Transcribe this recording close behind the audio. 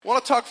I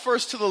want to talk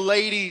first to the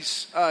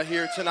ladies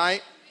here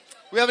tonight.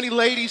 We have any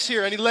ladies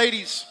here? Any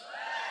ladies?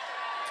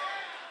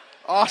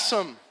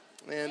 Awesome.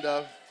 And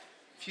a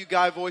few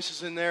guy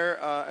voices in there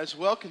as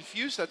well.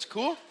 Confused, that's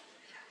cool.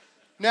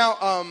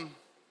 Now,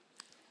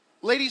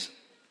 ladies,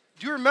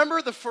 do you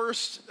remember the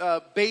first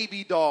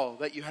baby doll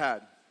that you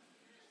had?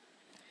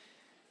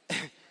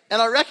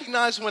 And I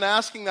recognize when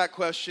asking that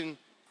question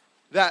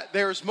that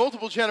there's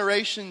multiple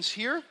generations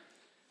here,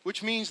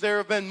 which means there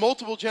have been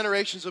multiple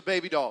generations of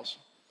baby dolls.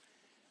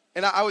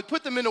 And I would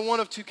put them into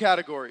one of two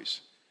categories.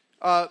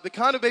 The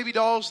kind of baby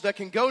dolls that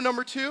can go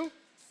number two,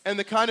 and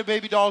the kind of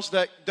baby dolls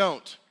that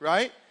don't,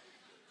 right?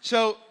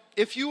 So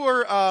if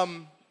you're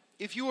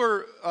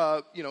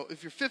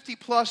 50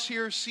 plus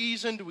here,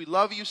 seasoned, we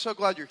love you, so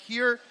glad you're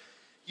here.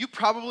 You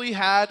probably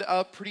had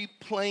a pretty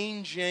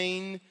plain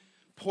Jane,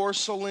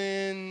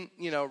 porcelain,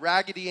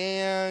 Raggedy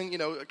Ann,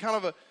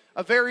 kind of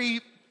a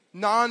very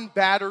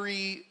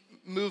non-battery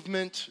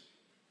movement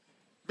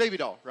baby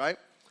doll, right?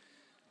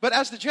 But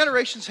as the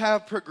generations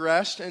have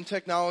progressed and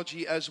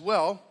technology as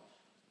well,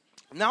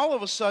 now all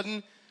of a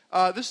sudden,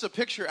 this is a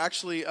picture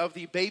actually of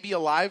the Baby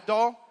Alive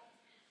doll.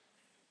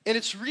 And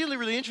it's really,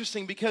 really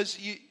interesting because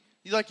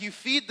you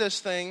feed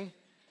this thing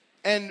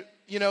and,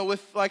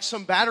 with like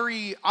some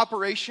battery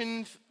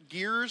operation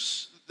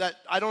gears that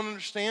I don't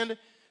understand,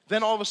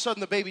 then all of a sudden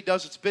the baby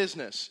does its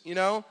business,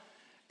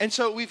 And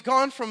so we've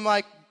gone from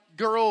like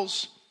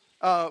girls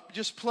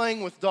just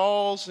playing with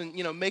dolls and,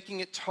 making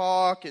it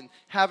talk and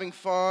having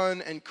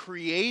fun and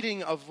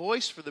creating a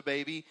voice for the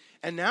baby.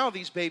 And now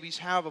these babies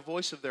have a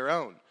voice of their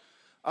own.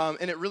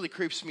 And it really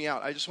creeps me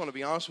out. I just want to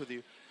be honest with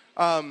you.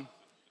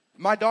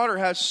 My daughter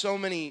has so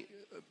many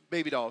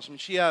baby dolls. I mean,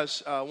 she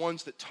has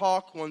ones that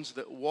talk, ones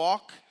that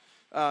walk.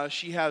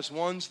 She has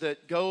ones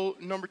that go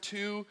number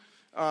two.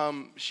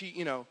 And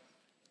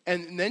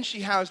then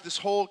she has this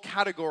whole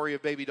category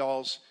of baby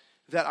dolls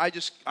that I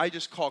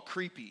just call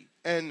creepy.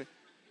 And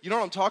you know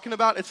what I'm talking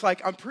about? It's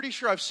like, I'm pretty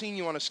sure I've seen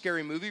you on a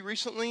scary movie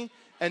recently,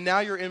 and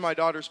now you're in my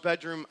daughter's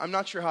bedroom. I'm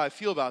not sure how I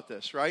feel about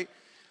this, right?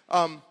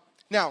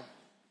 Now,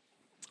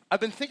 I've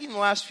been thinking the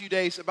last few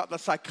days about the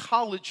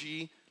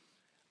psychology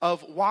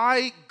of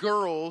why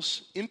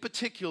girls, in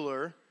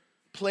particular,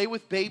 play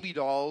with baby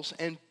dolls,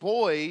 and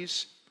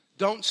boys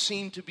don't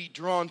seem to be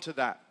drawn to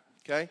that,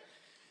 okay?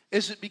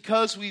 Is it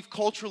because we've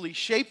culturally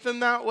shaped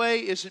them that way?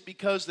 Is it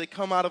because they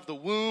come out of the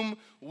womb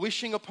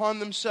wishing upon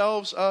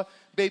themselves a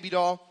baby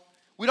doll?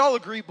 We'd all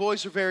agree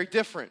boys are very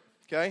different,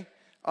 okay?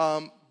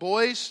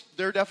 Boys,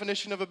 their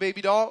definition of a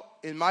baby doll,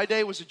 in my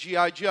day, was a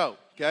G.I. Joe,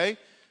 okay?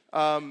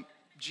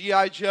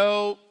 G.I.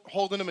 Joe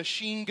holding a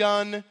machine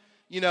gun,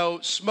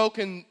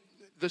 smoking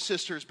the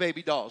sisters'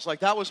 baby dolls.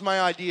 Like, that was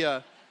my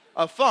idea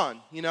of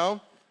fun,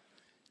 And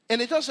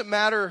it doesn't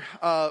matter,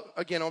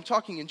 again, I'm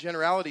talking in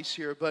generalities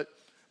here, but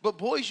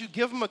boys, you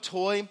give them a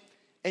toy,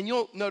 and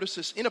you'll notice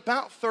this, in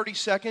about 30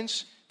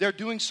 seconds, they're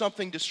doing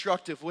something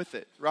destructive with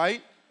it,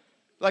 right?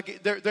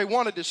 Like, they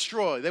want to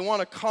destroy, they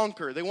want to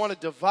conquer, they want to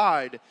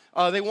divide,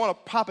 they want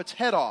to pop its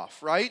head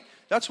off, right?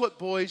 That's what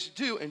boys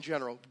do in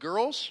general.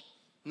 Girls,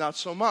 not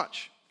so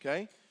much,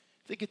 okay?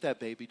 They get that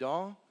baby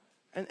doll,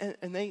 and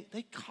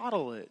they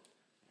coddle it,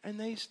 and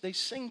they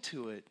sing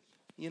to it,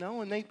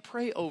 and they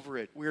pray over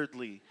it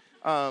weirdly.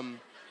 And,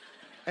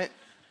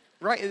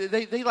 right,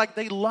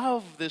 they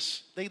love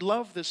this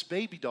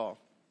baby doll.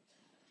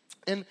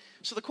 And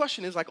so the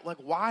question is, like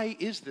why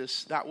is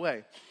this that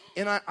way?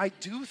 And I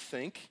do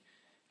think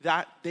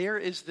that there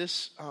is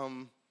this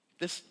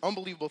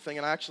unbelievable thing,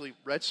 and I actually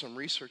read some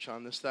research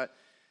on this, that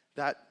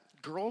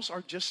girls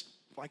are just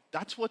like,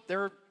 that's what they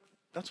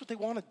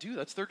want to do.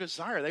 That's their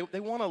desire.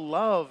 They want to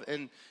love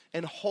and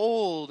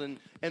hold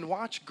and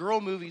watch girl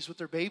movies with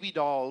their baby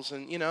dolls,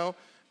 and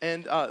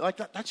like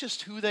that. That's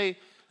just who they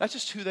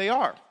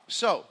are.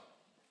 So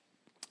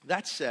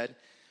that said,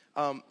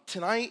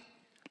 tonight,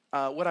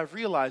 what I've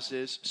realized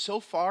is, so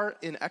far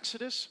in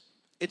Exodus,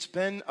 it's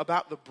been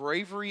about the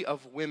bravery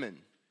of women.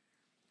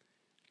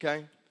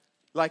 Okay?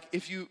 Like,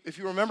 if you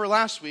remember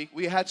last week,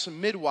 we had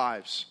some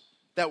midwives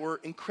that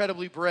were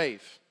incredibly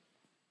brave.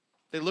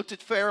 They looked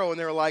at Pharaoh and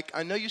they were like,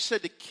 I know you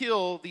said to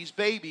kill these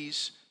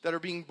babies that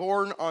are being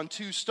born on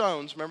 2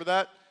 stones. Remember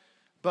that?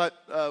 But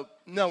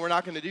no, we're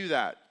not going to do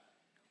that.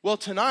 Well,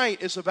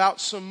 tonight is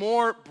about some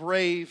more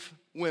brave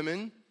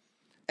women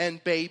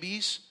and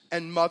babies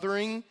and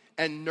mothering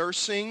and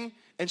nursing.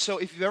 And so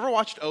if you've ever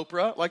watched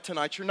Oprah, like,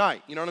 tonight's your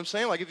night. You know what I'm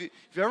saying? Like, if you've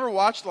ever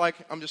watched, like,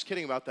 I'm just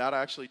kidding about that.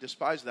 I actually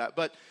despise that.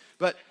 But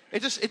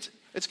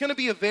it's going to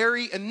be a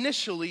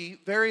initially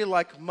very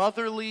like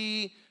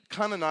motherly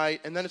kind of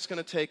night, and then it's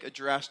going to take a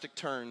drastic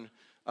turn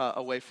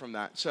away from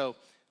that. So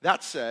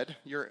that said,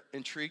 you're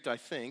intrigued, I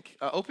think.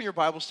 Open your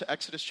Bibles to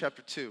Exodus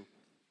chapter 2.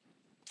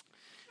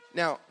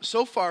 Now,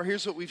 so far,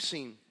 here's what we've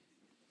seen.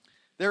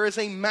 There is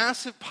a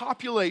massive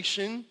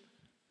population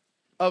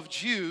of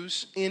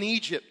Jews in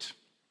Egypt.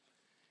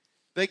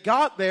 They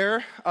got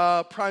there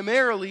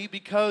primarily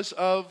because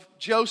of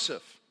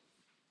Joseph.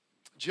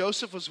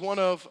 Joseph was one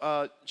of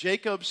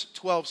Jacob's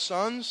 12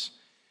 sons,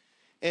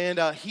 And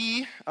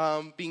he,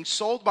 being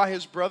sold by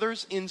his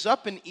brothers, ends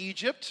up in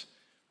Egypt,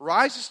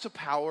 rises to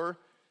power,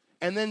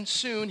 and then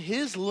soon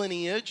his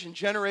lineage and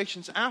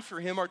generations after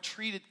him are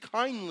treated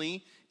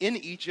kindly in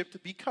Egypt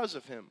because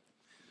of him.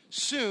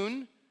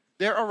 Soon,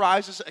 there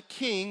arises a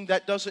king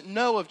that doesn't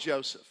know of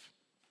Joseph.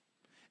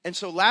 And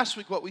so last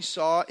week what we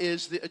saw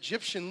is the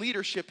Egyptian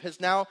leadership has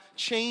now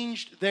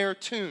changed their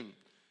tune.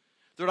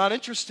 They're not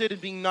interested in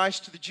being nice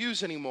to the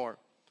Jews anymore.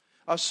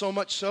 So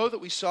much so that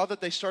we saw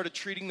that they started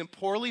treating them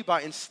poorly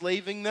by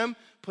enslaving them,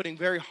 putting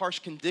very harsh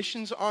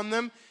conditions on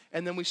them.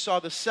 And then we saw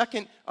the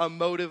second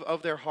motive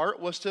of their heart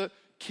was to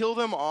kill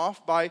them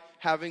off by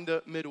having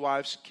the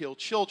midwives kill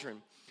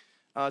children.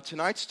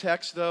 Tonight's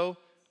text, though,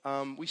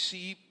 we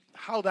see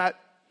how that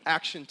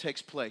action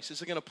takes place.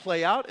 Is it going to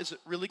play out? Is it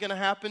really going to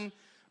happen?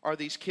 Are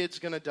these kids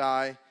going to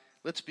die?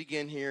 Let's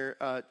begin here,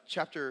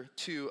 chapter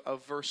 2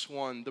 of verse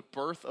 1, the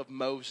birth of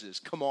Moses.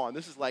 Come on,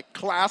 this is like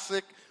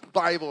classic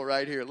Bible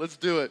right here. Let's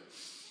do it.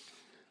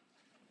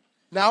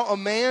 Now a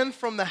man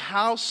from the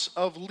house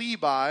of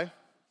Levi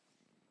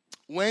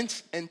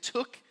went and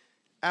took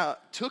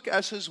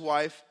as his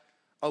wife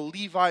a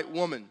Levite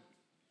woman.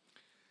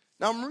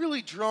 Now I'm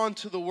really drawn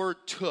to the word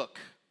took.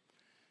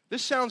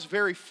 This sounds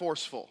very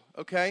forceful,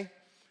 okay?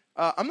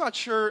 I'm not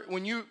sure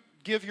when you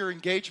give your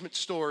engagement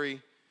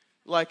story,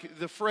 like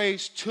the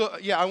phrase,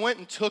 I went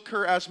and took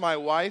her as my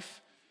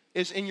wife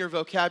is in your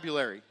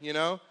vocabulary, you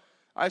know?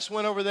 I just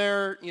went over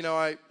there,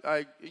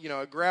 I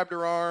grabbed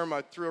her arm,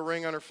 I threw a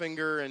ring on her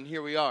finger, and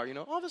here we are,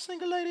 all the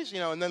single ladies,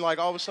 and then like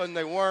all of a sudden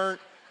they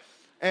weren't.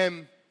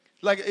 And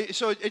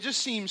so it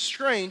just seems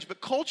strange,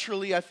 but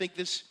culturally I think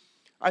this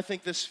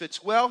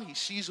fits well. He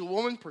sees a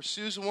woman,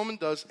 pursues a woman,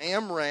 does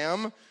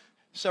Amram,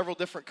 several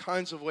different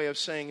kinds of way of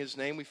saying his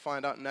name. We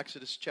find out in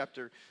Exodus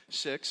chapter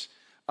 6.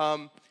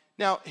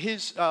 Now,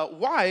 his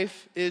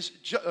wife is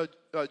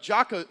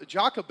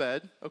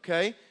Jochebed,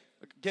 okay?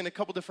 Again, a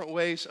couple different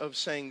ways of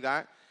saying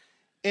that.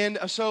 And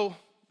so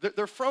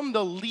they're from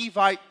the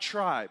Levite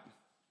tribe,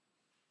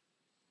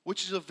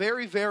 which is a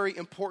very, very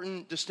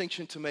important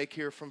distinction to make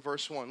here from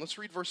verse 1. Let's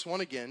read verse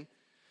 1 again.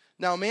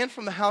 Now, a man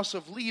from the house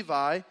of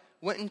Levi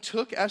went and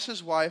took as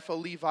his wife a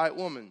Levite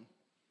woman.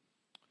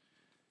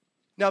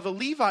 Now, the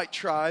Levite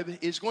tribe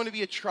is going to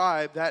be a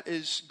tribe that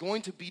is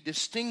going to be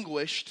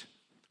distinguished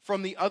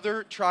from the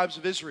other tribes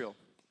of Israel.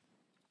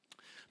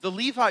 The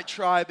Levite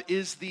tribe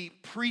is the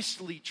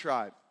priestly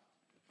tribe.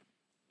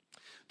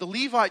 The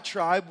Levite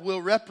tribe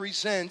will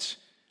represent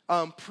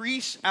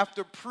priest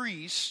after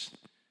priest,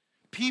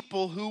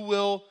 people who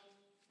will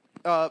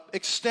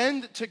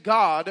extend to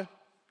God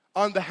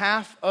on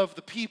behalf of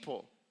the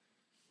people.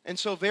 And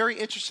so very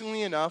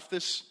interestingly enough,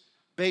 this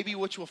baby,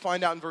 which we'll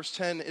find out in verse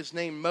 10, is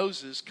named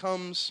Moses,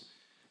 comes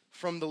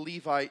from the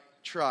Levite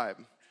tribe.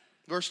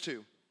 Verse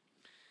 2.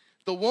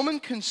 The woman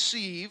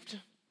conceived,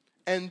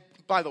 and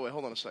by the way,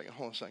 hold on a second.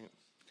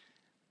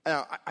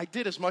 Now, I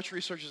did as much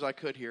research as I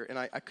could here, and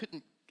I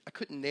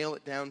couldn't nail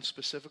it down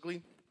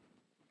specifically.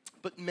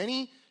 But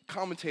many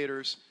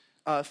commentators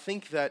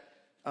think that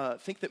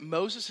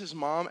Moses'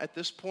 mom at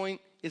this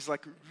point is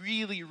like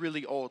really,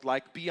 really old,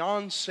 like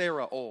beyond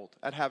Sarah old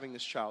at having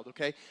this child,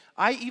 okay?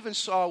 I even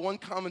saw one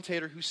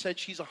commentator who said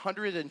she's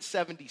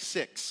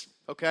 176,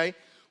 okay?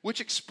 Which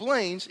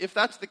explains, if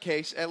that's the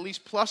case, at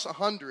least plus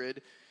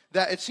 100,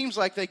 that it seems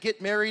like they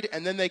get married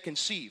and then they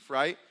conceive,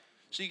 right?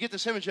 So you get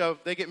this image of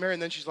they get married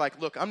and then she's like,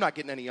 look, I'm not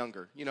getting any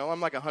younger. I'm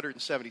like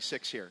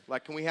 176 here.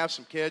 Like, can we have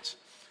some kids?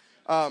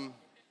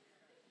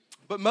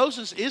 But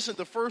Moses isn't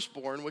the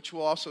firstborn, which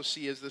we'll also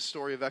see as this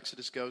story of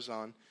Exodus goes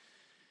on.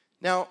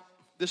 Now,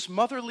 this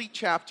motherly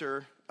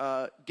chapter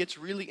gets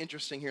really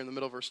interesting here in the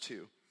middle of verse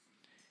 2.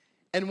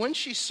 And when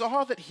she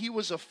saw that he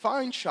was a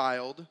fine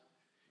child,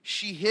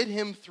 she hid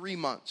him 3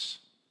 months.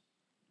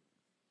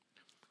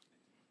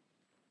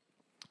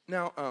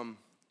 Now,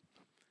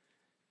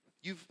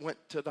 you've went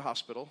to the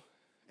hospital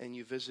and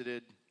you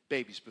visited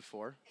babies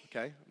before,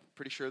 okay? I'm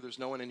pretty sure there's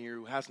no one in here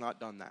who has not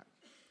done that.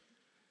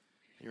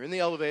 You're in the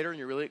elevator and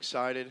you're really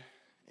excited,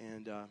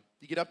 and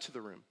you get up to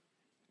the room,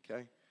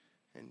 okay?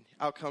 And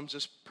out comes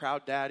this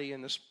proud daddy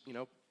and this,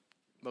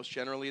 most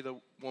generally the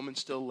woman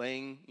still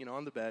laying,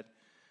 on the bed.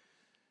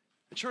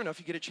 And sure enough,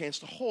 you get a chance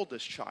to hold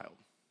this child.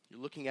 You're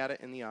looking at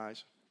it in the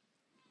eyes.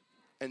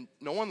 And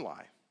no one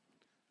lie.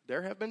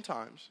 There have been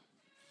times,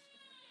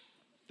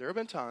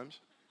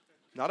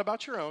 not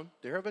about your own,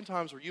 there have been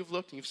times where you've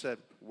looked and you've said,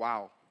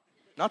 wow.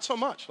 Not so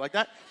much. Like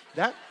that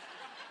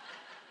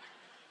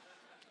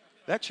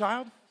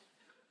child,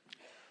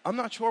 I'm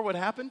not sure what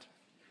happened,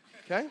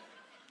 okay?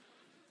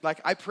 Like,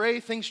 I pray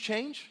things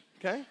change,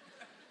 okay?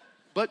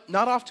 But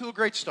not off to a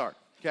great start,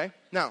 okay?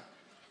 Now,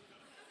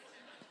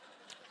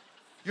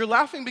 you're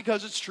laughing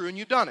because it's true and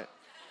you've done it.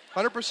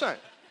 100%.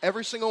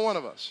 Every single one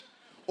of us.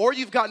 Or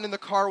you've gotten in the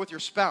car with your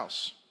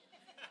spouse.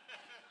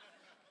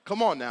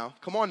 Come on now.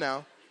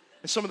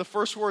 And some of the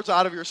first words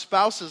out of your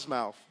spouse's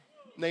mouth,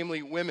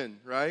 namely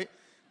women, right?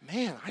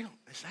 Man,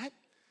 is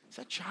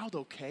that child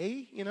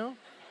okay,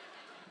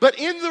 But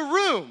in the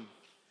room,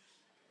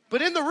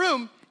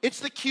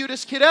 it's the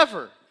cutest kid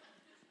ever.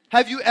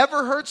 Have you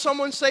ever heard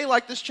someone say,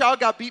 like, this child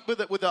got beat with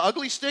an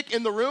ugly stick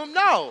in the room?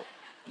 No.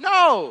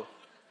 No.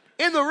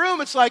 In the room,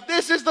 it's like,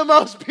 this is the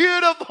most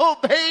beautiful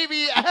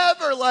baby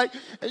ever. Like,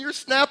 and you're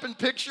snapping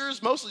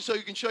pictures, mostly so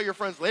you can show your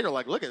friends later,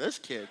 like, look at this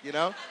kid, you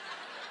know?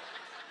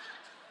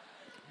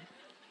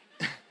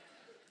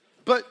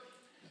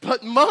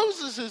 But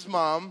Moses'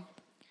 mom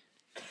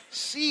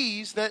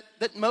sees that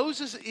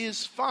Moses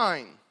is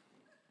fine.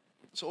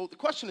 So the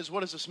question is, what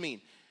does this mean?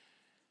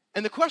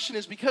 And the question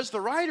is, because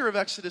the writer of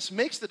Exodus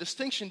makes the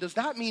distinction, does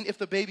that mean if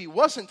the baby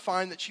wasn't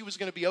fine that she was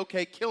going to be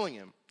okay killing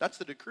him? That's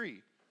the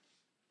decree.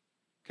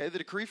 Okay, the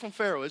decree from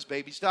Pharaoh is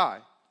babies die.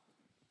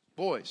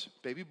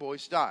 Baby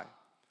boys die.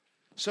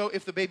 So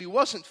if the baby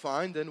wasn't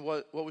fine, then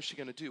what was she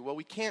going to do? Well,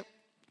 we can't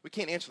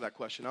answer that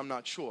question. I'm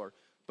not sure.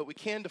 But we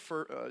can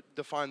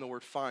define the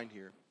word fine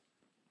here.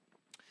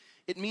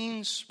 It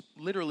means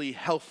literally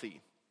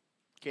healthy.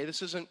 Okay,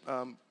 this isn't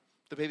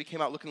the baby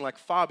came out looking like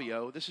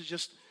Fabio. This is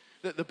just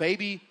the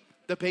baby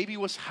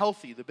was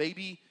healthy. The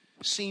baby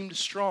seemed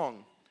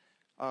strong.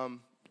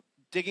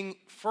 Digging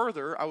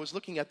further, I was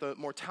looking at the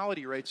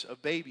mortality rates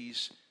of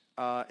babies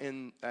at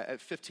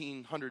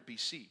 1500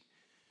 BC.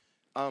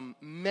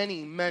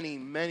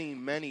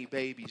 Many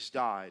babies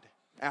died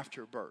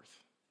after birth.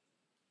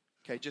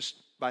 Okay, just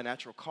by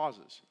natural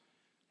causes,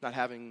 not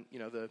having,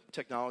 the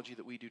technology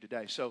that we do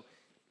today. So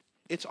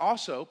it's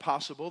also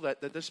possible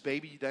that this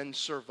baby then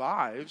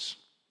survives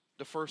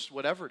the first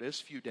whatever it is,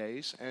 few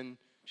days, and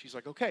she's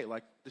like, okay,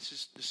 like this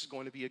is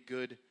going to be a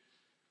good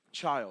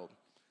child.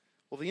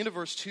 Well, the end of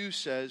verse 2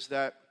 says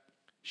that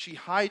she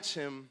hides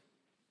him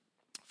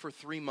for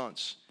 3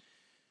 months.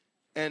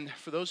 And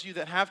for those of you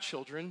that have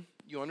children,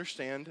 you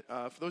understand.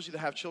 For those of you that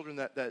have children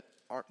that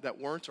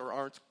weren't or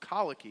aren't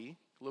colicky,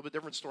 a little bit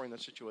different story in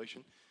that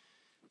situation.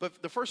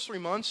 But the first 3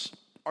 months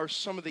are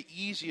some of the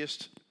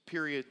easiest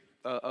period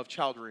of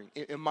child rearing,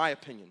 in my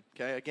opinion.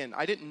 Okay, again,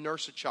 I didn't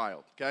nurse a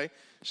child. Okay,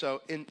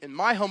 so in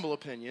my humble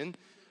opinion,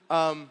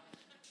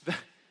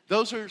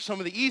 those are some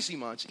of the easy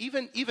months.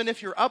 Even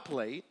if you're up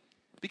late,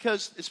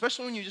 because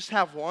especially when you just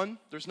have one,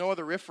 there's no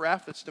other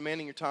riffraff that's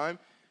demanding your time.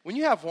 When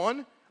you have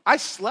one, I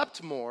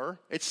slept more.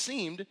 It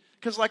seemed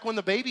because like when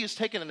the baby is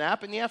taking a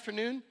nap in the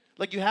afternoon,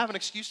 like you have an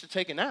excuse to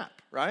take a nap,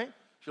 right?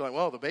 You're like,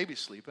 well, the baby's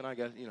sleeping. I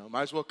guess,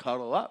 might as well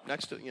cuddle up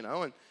next to,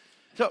 and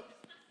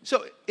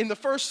so in the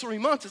first 3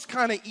 months, it's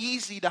kind of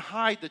easy to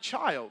hide the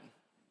child.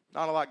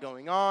 Not a lot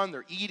going on.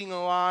 They're eating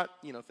a lot.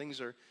 Things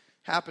are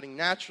happening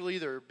naturally.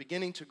 They're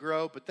beginning to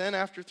grow. But then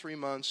after 3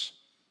 months,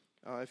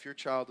 if your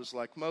child is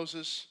like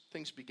Moses,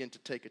 things begin to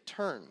take a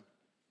turn.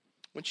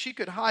 When she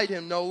could hide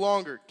him no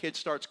longer, kid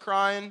starts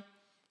crying,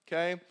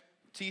 okay?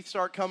 Teeth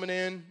start coming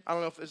in. I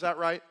don't know is that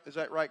right? Is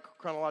that right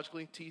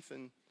chronologically? Teeth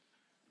and...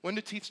 When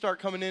do teeth start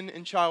coming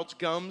in child's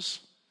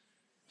gums?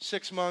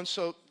 6 months,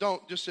 so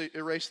don't just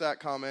erase that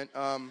comment.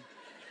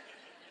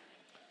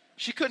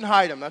 She couldn't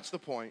hide him, that's the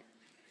point.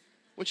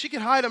 When she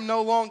could hide him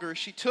no longer,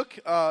 she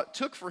took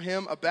for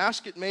him a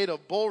basket made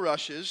of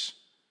bulrushes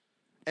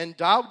and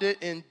daubed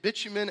it in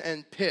bitumen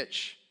and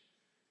pitch.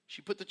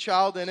 She put the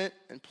child in it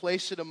and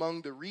placed it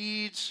among the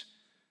reeds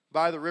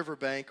by the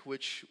riverbank,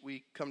 which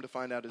we come to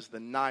find out is the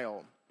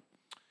Nile.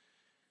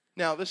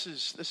 Now, this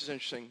is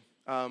interesting.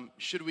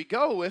 Should we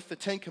go with the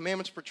Ten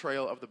Commandments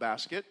portrayal of the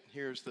basket?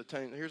 Here's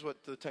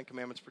what the Ten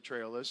Commandments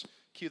portrayal is.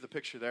 Cue the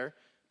picture there.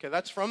 Okay,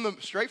 that's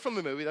straight from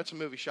the movie. That's a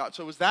movie shot.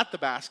 So was that the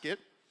basket?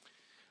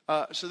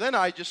 So then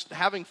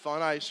having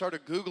fun, I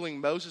started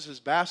Googling Moses'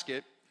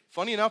 basket.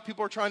 Funny enough,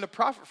 people are trying to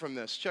profit from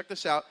this. Check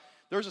this out.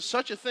 There's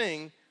such a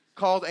thing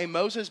called a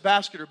Moses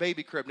basket or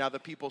baby crib now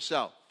that people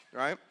sell,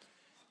 right?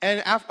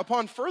 And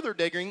upon further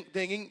digging,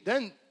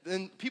 then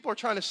people are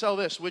trying to sell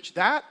this, which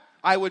that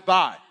I would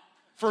buy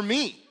for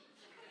me.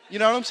 You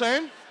know what I'm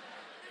saying?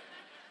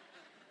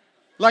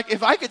 Like,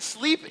 if I could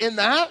sleep in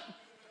that,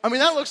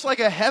 that looks like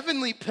a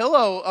heavenly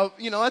pillow of,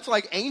 that's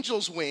like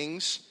angel's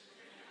wings.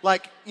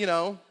 Like,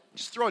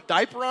 just throw a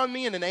diaper on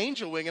me and an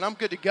angel wing and I'm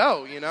good to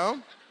go,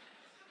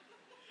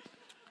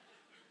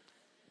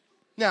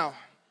 Now,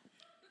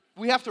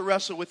 we have to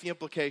wrestle with the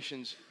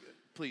implications.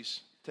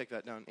 Please take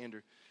that down,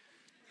 Andrew.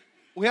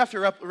 We have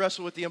to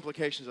wrestle with the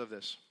implications of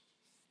this.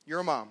 You're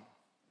a mom,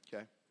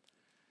 okay?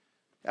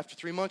 After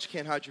 3 months, you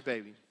can't hide your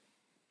baby.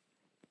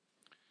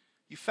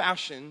 You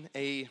fashion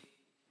a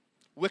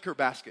wicker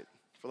basket,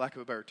 for lack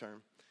of a better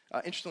term.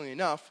 Interestingly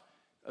enough,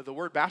 the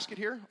word basket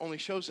here only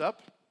shows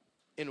up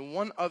in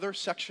one other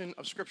section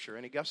of Scripture.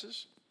 Any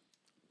guesses?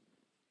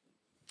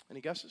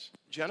 Any guesses?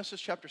 Genesis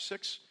chapter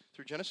 6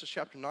 through Genesis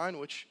chapter 9,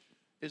 which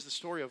is the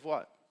story of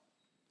what?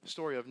 The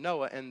story of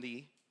Noah and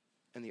the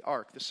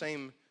ark. The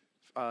same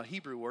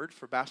Hebrew word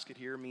for basket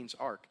here means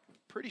ark.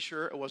 Pretty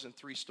sure it wasn't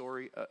pretty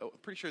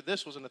sure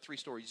this wasn't a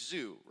 3-story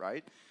zoo,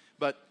 right?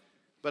 But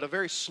a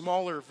very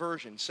smaller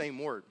version, same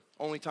word.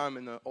 Only time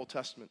in the Old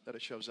Testament that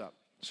it shows up.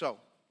 So,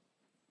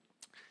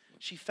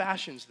 she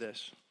fashions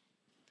this.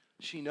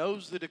 She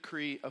knows the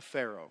decree of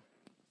Pharaoh.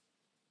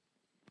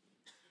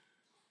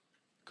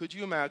 Could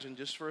you imagine,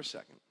 just for a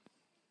second,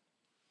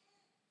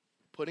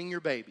 putting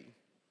your baby,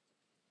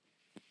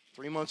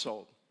 3 months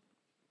old,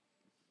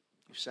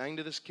 You sang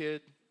to this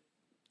kid.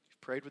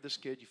 You've prayed with this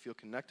kid. You feel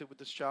connected with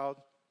this child.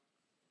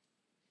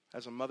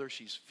 As a mother,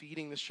 she's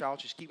feeding this child.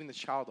 She's keeping this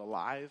child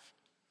alive.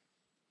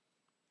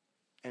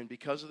 And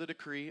because of the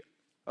decree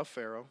of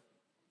Pharaoh,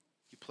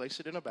 you place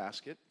it in a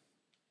basket,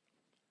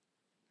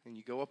 and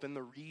you go up in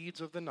the reeds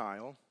of the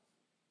Nile,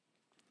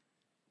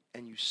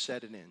 and you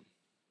set it in.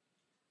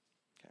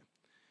 Okay.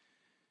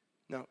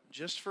 Now,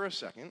 just for a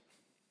second,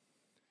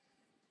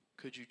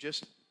 could you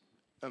just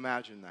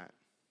imagine that?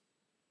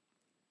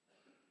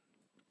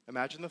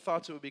 Imagine the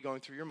thoughts that would be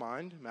going through your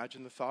mind.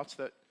 Imagine the thoughts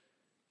that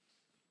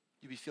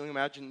you'd be feeling.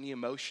 Imagine the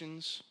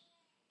emotions.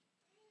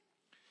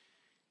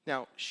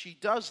 Now, she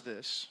does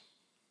this,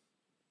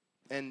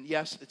 and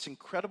yes, it's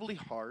incredibly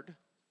hard,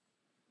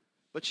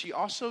 but she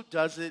also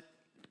does it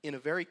in a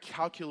very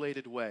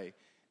calculated way.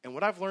 And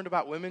what I've learned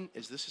about women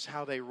is this is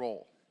how they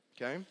roll,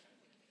 okay?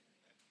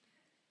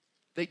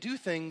 They do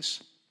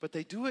things, but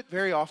they do it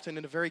very often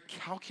in a very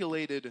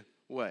calculated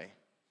way.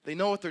 They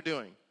know what they're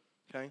doing,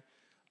 okay?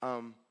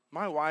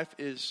 My wife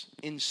is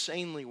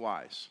insanely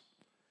wise.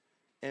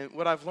 And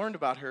what I've learned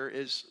about her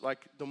is, like,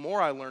 the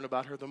more I learn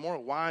about her, the more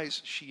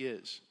wise she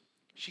is.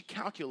 She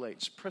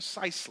calculates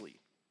precisely.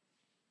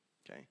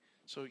 Okay?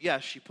 So,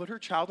 yes, she put her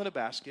child in a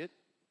basket,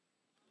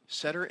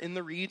 set her in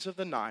the reeds of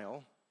the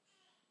Nile,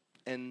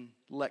 and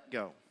let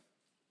go.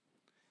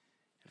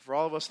 And for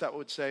all of us that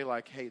would say,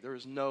 like, hey, there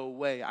is no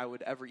way I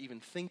would ever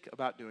even think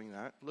about doing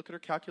that, look at her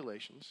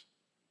calculations.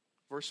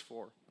 Verse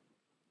 4.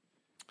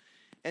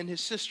 And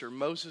his sister,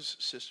 Moses'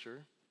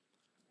 sister,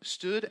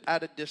 stood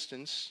at a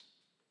distance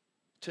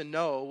to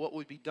know what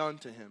would be done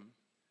to him.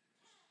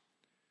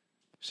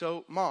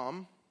 So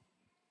mom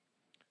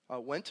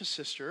went to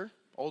sister,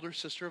 older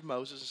sister of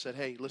Moses, and said,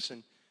 hey,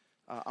 listen,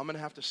 I'm going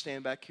to have to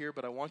stand back here,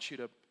 but I want you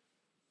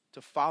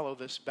to follow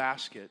this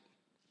basket,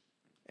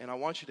 and I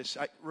want you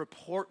to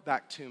report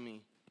back to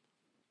me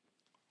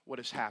what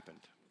has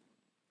happened.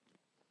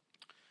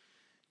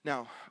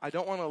 Now, I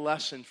don't want to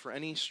lessen for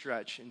any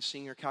stretch in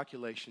seeing her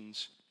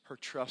calculations, her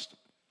trust,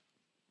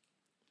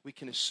 we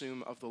can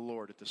assume, of the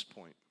Lord at this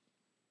point.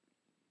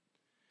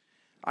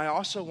 I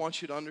also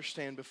want you to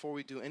understand, before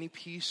we do any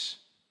piece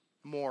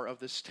more of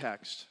this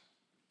text,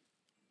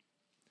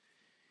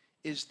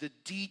 is the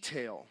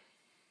detail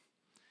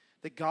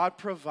that God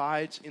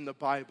provides in the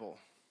Bible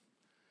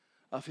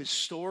of his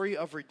story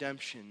of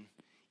redemption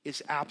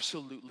is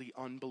absolutely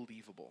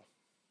unbelievable.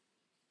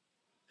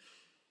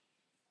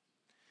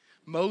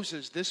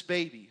 Moses, this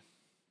baby,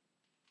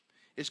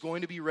 is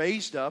going to be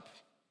raised up,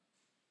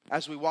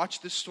 as we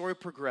watch this story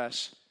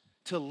progress,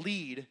 to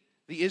lead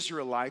the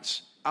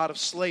Israelites out of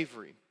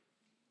slavery.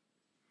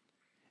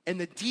 And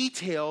the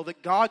detail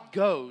that God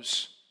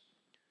goes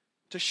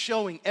to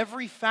showing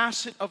every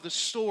facet of the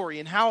story,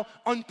 and how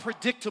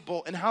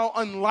unpredictable and how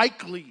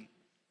unlikely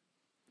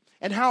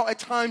and how at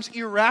times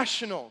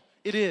irrational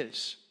it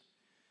is,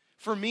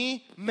 for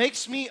me,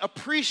 makes me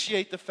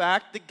appreciate the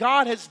fact that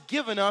God has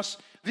given us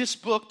this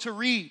book to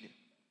read.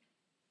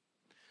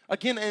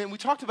 Again, and we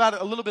talked about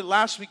it a little bit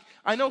last week,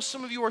 I know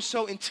some of you are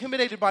so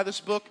intimidated by this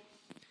book,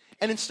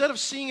 and instead of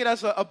seeing it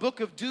as a book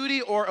of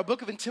duty or a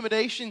book of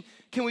intimidation,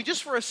 can we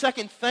just for a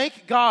second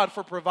thank God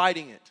for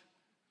providing it?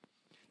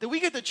 That we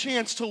get the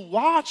chance to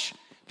watch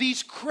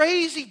these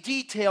crazy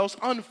details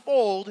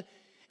unfold,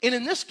 and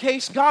in this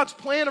case, God's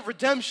plan of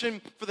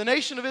redemption for the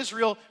nation of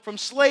Israel from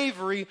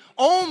slavery,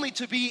 only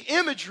to be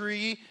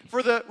imagery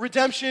for the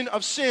redemption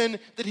of sin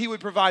that he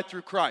would provide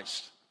through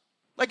Christ.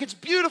 Like, it's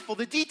beautiful.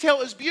 The detail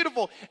is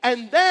beautiful.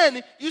 And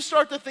then you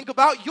start to think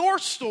about your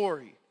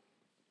story.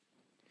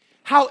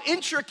 How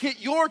intricate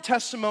your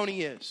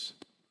testimony is.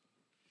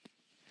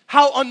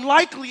 How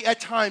unlikely at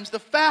times the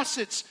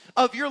facets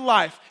of your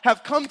life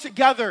have come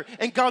together,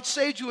 and God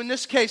saved you in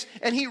this case,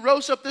 and he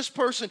rose up this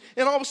person,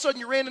 and all of a sudden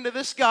you ran into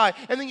this guy,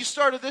 and then you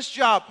started this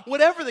job.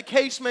 Whatever the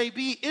case may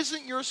be,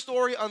 isn't your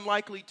story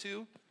unlikely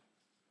too?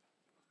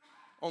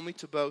 Only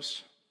to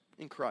boast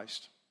in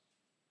Christ.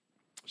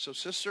 So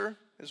sister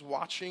is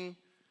watching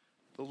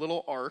the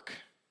little ark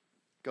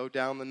go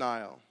down the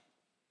Nile.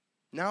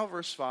 Now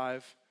verse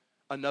 5,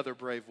 another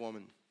brave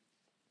woman.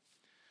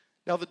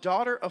 Now the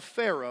daughter of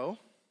Pharaoh,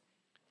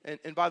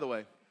 and by the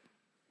way,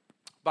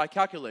 by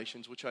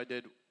calculations, which I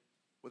did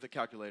with a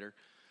calculator,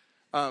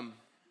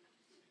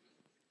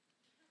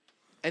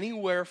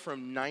 anywhere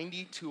from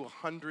 90 to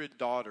 100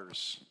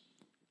 daughters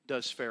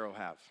does Pharaoh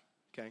have,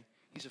 okay?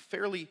 He's a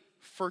fairly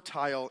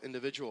fertile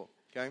individual,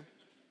 okay?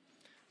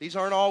 These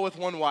aren't all with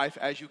one wife,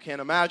 as you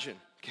can imagine,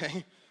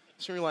 okay?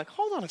 So you're like,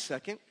 hold on a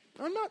second.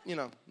 I'm not,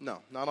 no,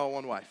 not all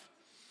one wife.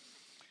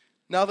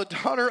 Now the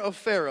daughter of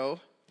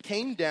Pharaoh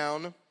came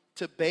down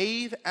to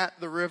bathe at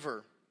the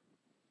river,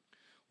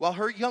 while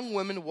her young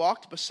women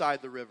walked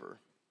beside the river.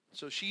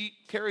 So she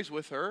carries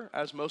with her,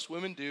 as most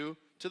women do,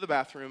 to the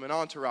bathroom, an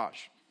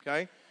entourage,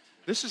 okay?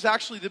 This is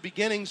actually the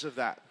beginnings of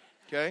that,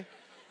 okay?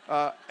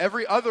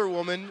 Every other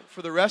woman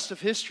for the rest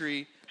of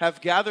history have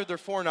gathered their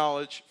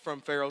foreknowledge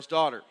from Pharaoh's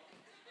daughter.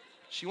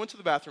 She went to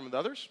the bathroom with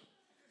others.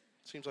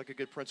 Seems like a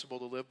good principle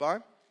to live by.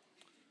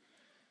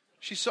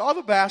 She saw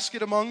the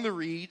basket among the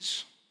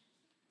reeds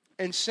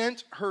and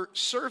sent her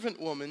servant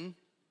woman,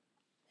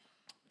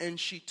 and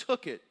she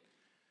took it.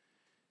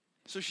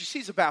 So she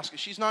sees a basket.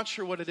 She's not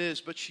sure what it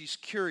is, but she's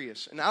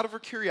curious. And out of her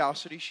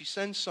curiosity, she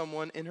sends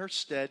someone in her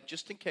stead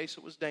just in case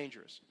it was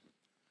dangerous.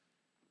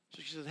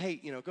 So she says, hey,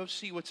 go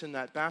see what's in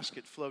that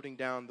basket floating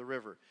down the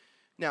river.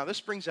 Now,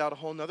 this brings out a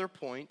whole other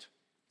point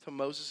to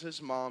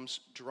Moses' mom's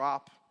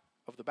drop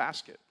of the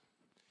basket.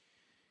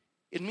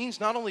 It means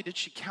not only did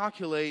she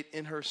calculate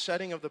in her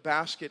setting of the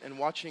basket and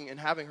watching and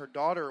having her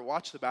daughter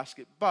watch the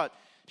basket, but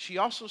she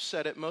also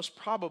set it most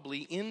probably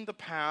in the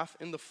path,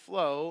 in the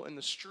flow, in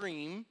the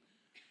stream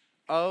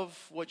of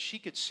what she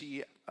could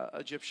see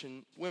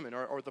Egyptian women,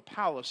 or the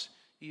palace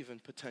even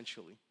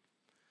potentially.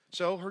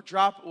 So her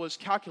drop was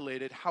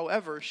calculated.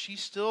 However,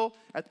 she's still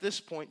at this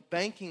point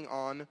banking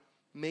on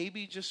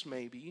maybe, just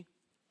maybe,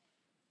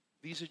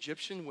 these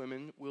Egyptian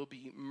women will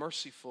be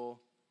merciful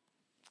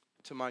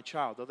to my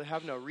child. Though they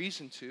have no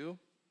reason to,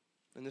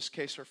 in this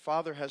case her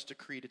father has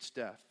decreed its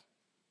death.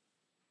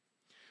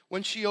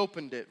 When she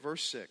opened it,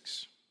 verse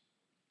 6,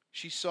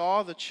 she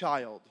saw the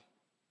child,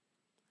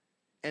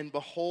 and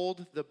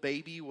behold, the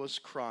baby was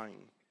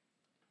crying.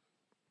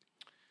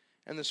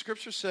 And the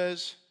scripture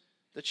says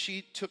that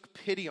she took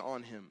pity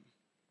on him.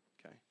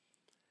 Okay.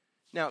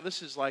 Now,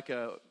 this is like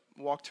a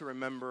Walk to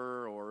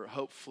Remember or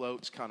Hope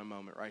Floats kind of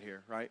moment right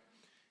here, right?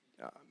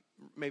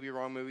 Maybe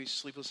wrong movie,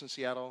 Sleepless in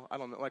Seattle. I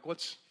don't know. Like,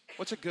 what's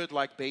a good,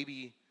 like,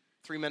 baby,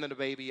 3 Men and a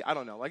Baby? I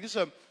don't know. Like, this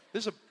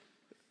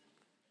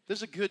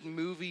is a good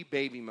movie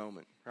baby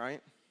moment,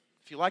 right?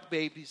 If you like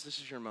babies, this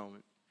is your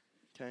moment,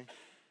 okay?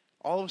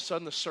 All of a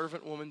sudden, the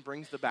servant woman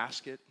brings the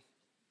basket.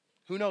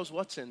 Who knows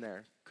what's in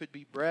there? Could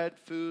be bread,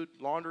 food,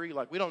 laundry,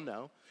 like, we don't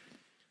know.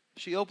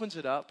 She opens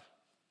it up,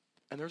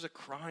 and there's a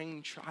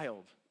crying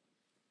child.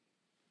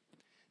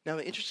 Now,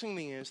 the interesting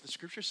thing is, the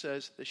scripture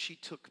says that she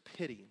took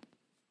pity.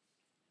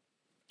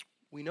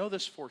 We know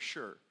this for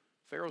sure.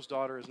 Pharaoh's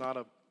daughter is not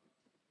a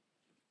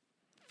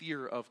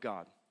fear of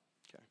God.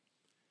 Okay.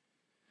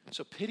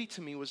 So pity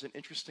to me was an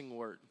interesting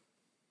word.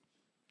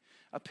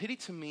 A pity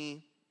to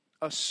me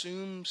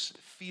assumes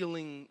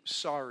feeling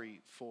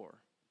sorry for.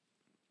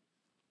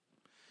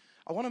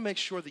 I want to make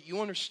sure that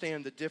you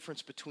understand the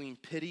difference between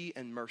pity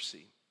and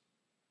mercy.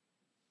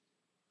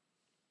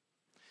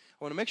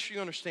 I want to make sure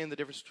you understand the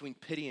difference between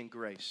pity and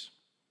grace.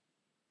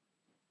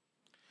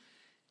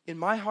 In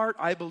my heart,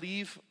 I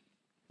believe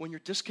when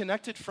you're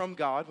disconnected from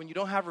God, when you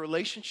don't have a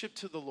relationship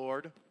to the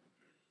Lord,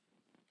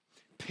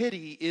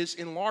 pity is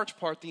in large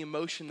part the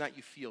emotion that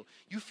you feel.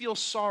 You feel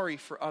sorry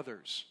for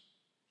others.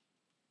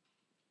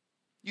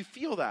 You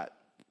feel that.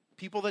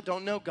 People that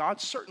don't know God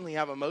certainly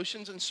have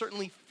emotions and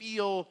certainly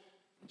feel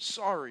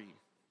sorry.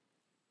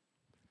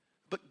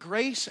 But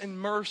grace and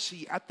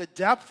mercy, at the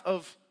depth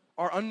of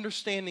our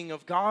understanding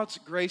of God's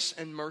grace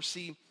and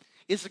mercy,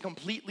 is a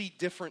completely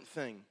different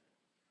thing.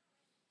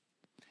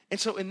 And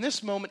so in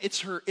this moment,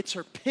 it's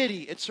her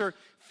pity, it's her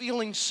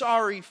feeling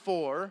sorry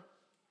for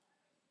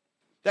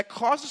that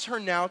causes her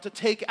now to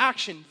take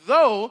action,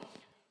 though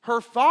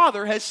her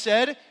father has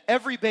said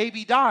every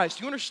baby dies.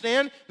 Do you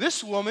understand?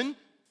 This woman,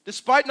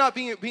 despite not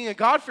being a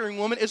God-fearing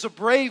woman, is a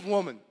brave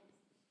woman.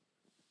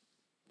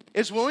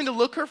 Is willing to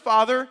look her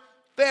father,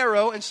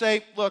 Pharaoh, and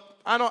say, look,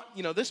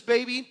 this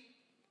baby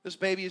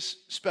is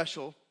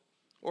special,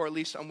 or at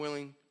least I'm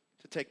willing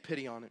to take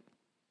pity on it.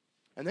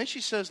 And then she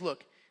says,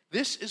 look,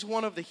 this is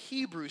one of the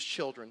Hebrews'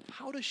 children.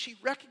 How does she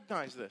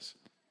recognize this?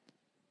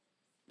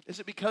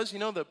 Is it because,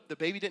 the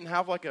baby didn't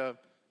have like a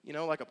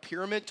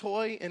pyramid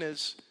toy in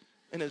his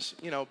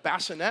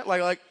bassinet?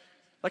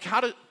 Like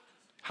how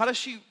does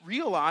she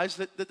realize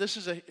that this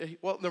is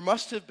there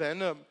must have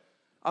been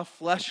a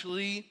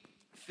fleshly,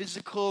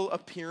 physical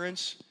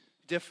appearance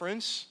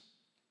difference.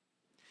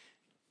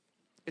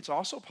 It's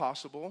also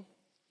possible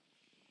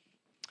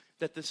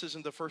that this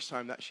isn't the first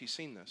time that she's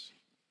seen this.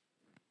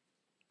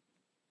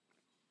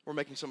 We're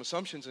making some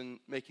assumptions in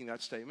making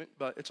that statement,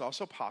 but it's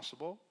also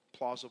plausible,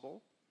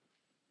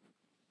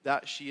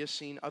 that she has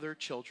seen other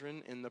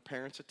children in the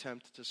parents'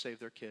 attempt to save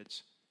their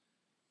kids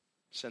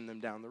send them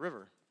down the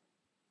river,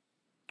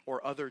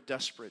 or other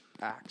desperate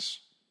acts.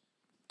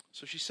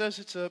 So she says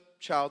it's a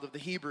child of the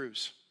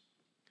Hebrews.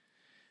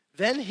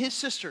 Then his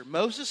sister,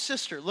 Moses'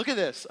 sister, look at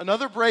this,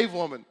 another brave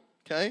woman,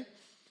 okay?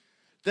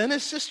 Then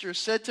his sister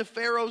said to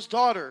Pharaoh's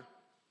daughter,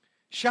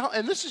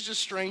 and this is just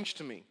strange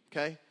to me,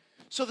 okay?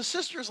 So the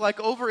sister's like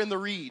over in the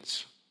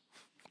reeds,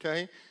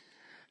 okay?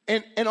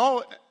 And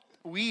all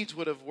weeds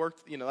would have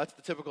worked, that's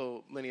the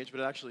typical lineage,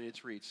 but actually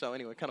it's reeds. So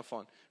anyway, kind of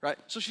fun, right?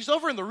 So she's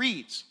over in the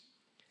reeds.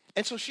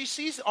 And so she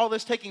sees all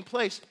this taking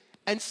place,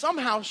 and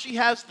somehow she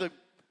has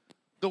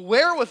the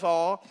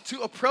wherewithal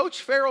to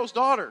approach Pharaoh's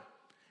daughter.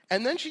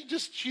 And then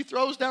she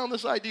throws down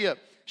this idea.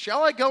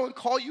 Shall I go and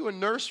call you a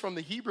nurse from the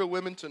Hebrew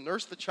women to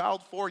nurse the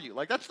child for you?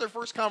 Like, that's their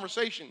first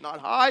conversation. Not,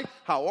 hi,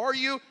 how are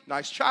you?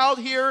 Nice child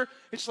here.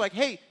 It's like,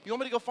 hey, you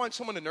want me to go find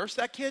someone to nurse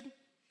that kid?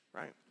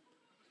 Right?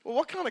 Well,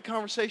 what kind of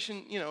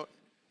conversation,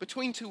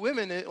 between two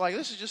women,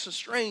 this is just a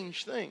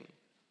strange thing.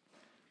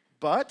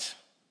 But,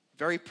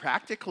 very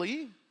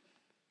practically,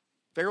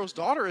 Pharaoh's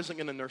daughter isn't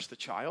going to nurse the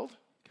child,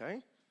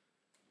 okay?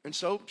 And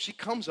so she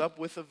comes up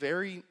with a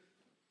very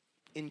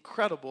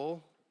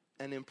incredible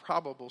and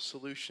improbable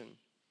solution.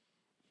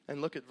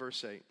 And look at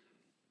verse 8.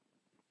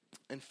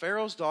 And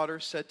Pharaoh's daughter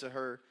said to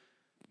her,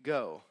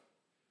 "Go."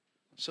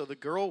 So the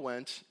girl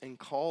went and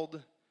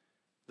called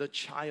the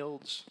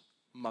child's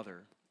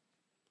mother.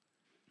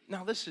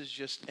 Now this is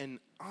just an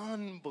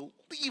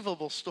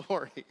unbelievable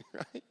story,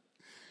 right?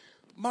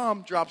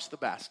 Mom drops the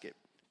basket.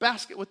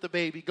 Basket with the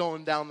baby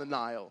going down the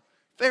Nile.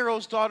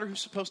 Pharaoh's daughter,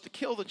 who's supposed to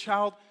kill the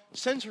child,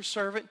 sends her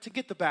servant to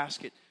get the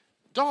basket.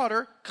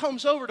 Daughter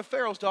comes over to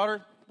Pharaoh's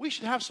daughter. We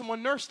should have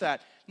someone nurse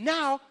that.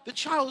 Now the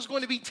child is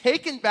going to be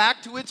taken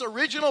back to its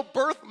original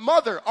birth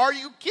mother. Are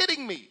you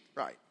kidding me?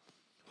 Right.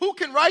 Who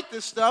can write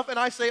this stuff? And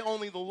I say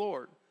only the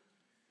Lord.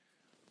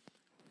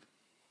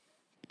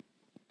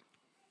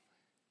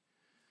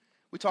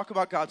 We talk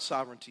about God's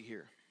sovereignty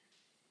here.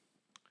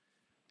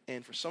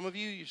 And for some of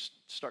you, you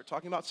start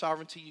talking about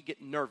sovereignty, you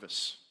get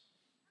nervous.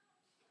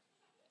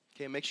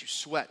 Okay, it makes you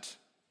sweat.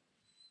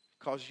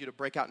 It causes you to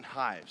break out in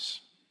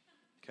hives.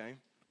 Okay?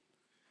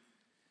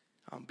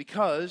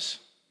 Because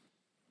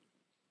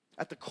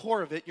at the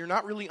core of it, you're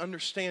not really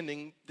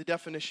understanding the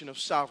definition of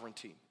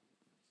sovereignty.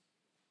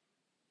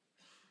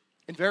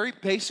 In very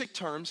basic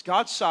terms,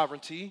 God's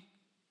sovereignty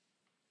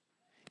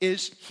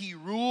is He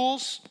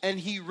rules and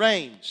He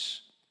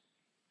reigns.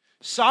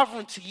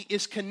 Sovereignty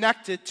is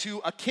connected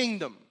to a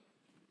kingdom.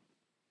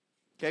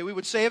 Okay, we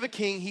would say of a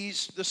king,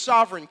 he's the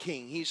sovereign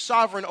king. He's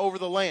sovereign over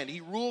the land.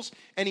 He rules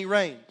and he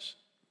reigns.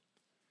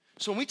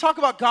 So when we talk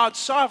about God's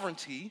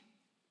sovereignty,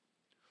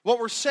 what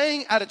we're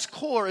saying at its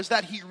core is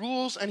that He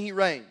rules and He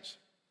reigns.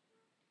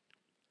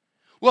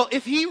 Well,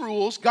 if He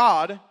rules,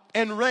 God,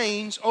 and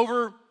reigns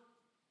over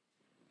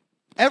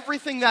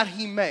everything that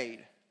He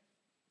made,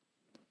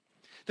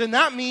 then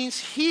that means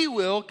He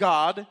will,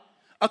 God,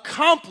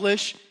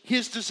 accomplish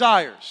His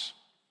desires.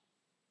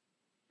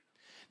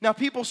 Now,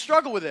 people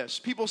struggle with this.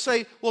 People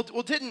say, well,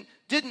 didn't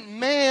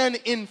man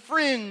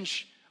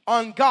infringe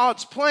on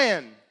God's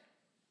plan?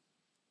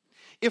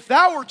 If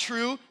that were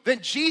true,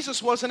 then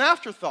Jesus was an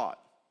afterthought.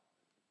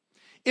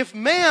 If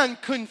man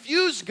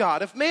confused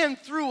God, if man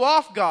threw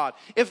off God,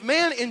 if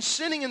man in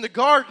sinning in the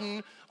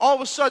garden all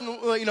of a sudden,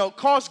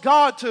 caused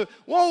God to,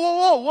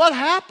 whoa, what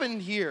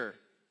happened here?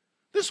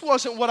 This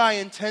wasn't what I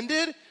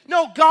intended.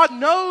 No, God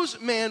knows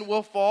man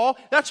will fall.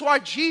 That's why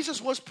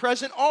Jesus was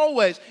present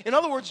always. In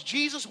other words,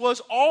 Jesus was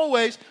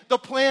always the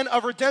plan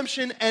of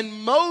redemption,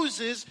 and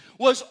Moses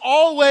was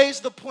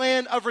always the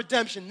plan of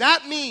redemption.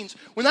 That means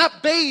when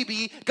that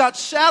baby got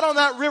sat on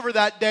that river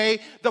that day,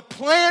 the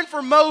plan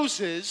for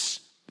Moses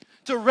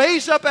to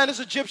raise up as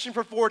an Egyptian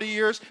for 40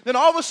 years, then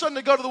all of a sudden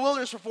to go to the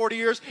wilderness for 40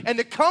 years, and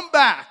to come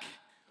back,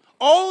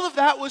 all of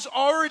that was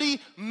already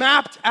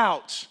mapped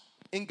out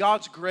in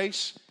God's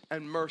grace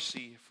and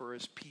mercy for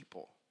His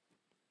people.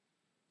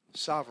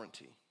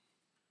 Sovereignty.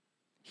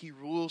 He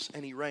rules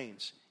and He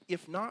reigns.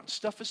 If not,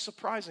 stuff is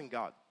surprising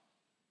God.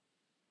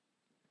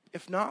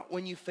 If not,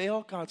 when you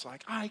fail, God's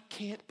like, I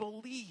can't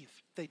believe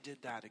they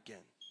did that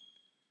again.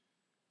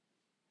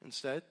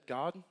 Instead,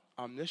 God,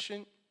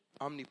 omniscient,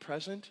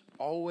 omnipresent,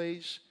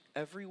 always,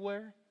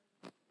 everywhere.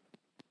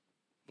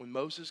 When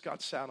Moses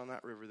got sat on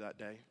that river that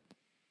day,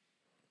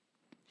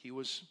 he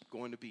was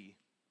going to be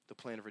the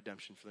plan of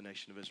redemption for the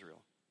nation of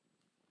Israel.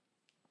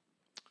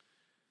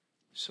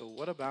 So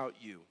what about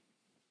you?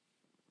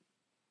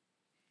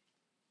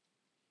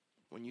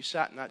 When you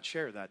sat in that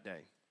chair that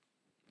day,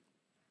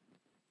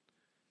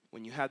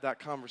 when you had that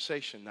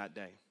conversation that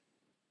day,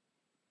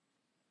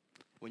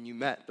 when you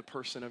met the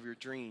person of your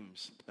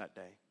dreams that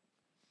day,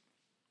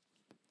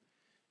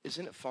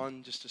 isn't it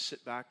fun just to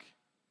sit back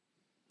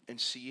and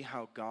see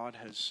how God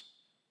has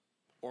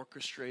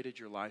orchestrated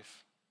your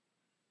life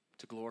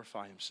to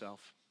glorify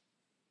Himself?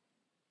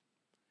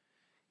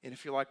 And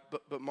if you're like,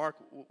 but Mark,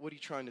 what are you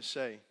trying to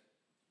say?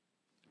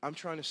 I'm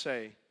trying to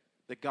say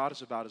that God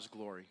is about His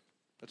glory.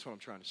 That's what I'm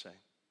trying to say.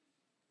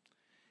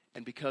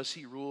 And because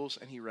He rules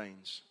and He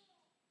reigns,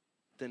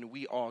 then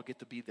we all get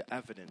to be the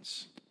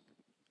evidence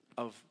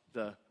of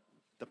the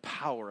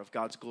power of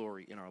God's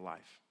glory in our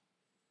life.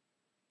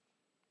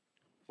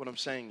 What I'm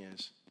saying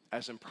is,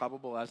 as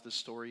improbable as this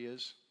story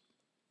is,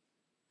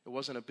 it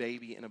wasn't a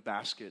baby in a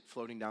basket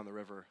floating down the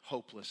river,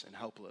 hopeless and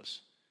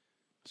helpless.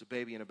 It was a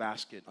baby in a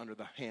basket under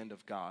the hand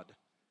of God,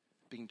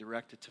 being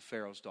directed to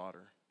Pharaoh's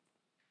daughter.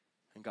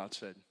 And God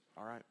said,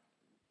 all right.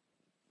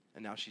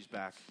 And now she's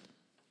back.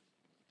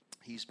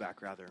 He's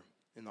back, rather,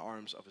 in the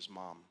arms of his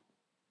mom.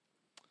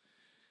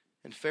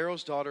 And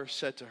Pharaoh's daughter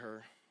said to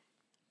her,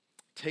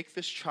 take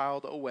this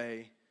child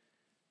away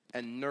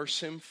and nurse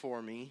him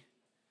for me,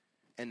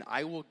 and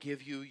I will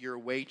give you your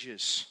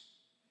wages.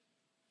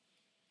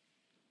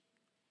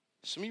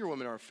 Some of your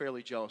women are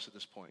fairly jealous at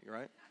this point,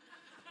 right?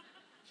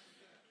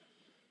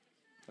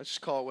 Let's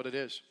just call it what it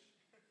is.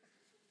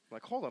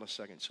 Like, hold on a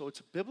second. So it's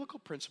a biblical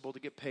principle to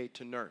get paid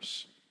to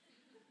nurse.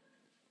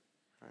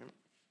 Right?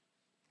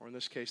 Or in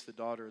this case, the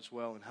daughter as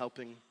well, in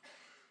helping.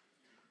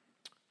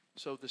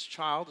 So this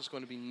child is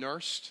going to be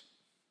nursed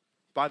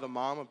by the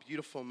mom, a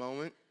beautiful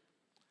moment.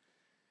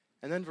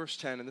 And then verse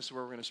 10, and this is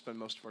where we're going to spend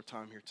most of our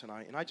time here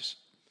tonight. And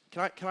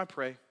can I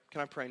pray?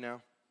 Can I pray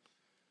now?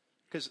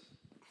 Because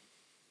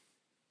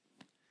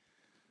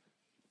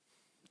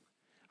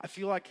I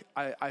feel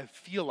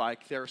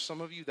like there are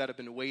some of you that have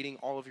been waiting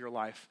all of your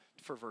life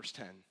for verse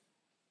 10.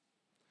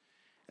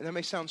 And that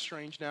may sound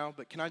strange now,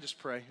 but can I just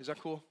pray? Is that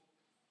cool?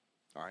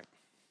 All right.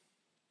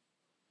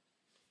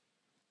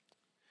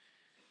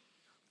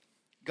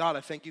 God,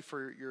 I thank you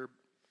for your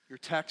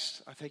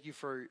text. I thank you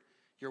for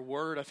your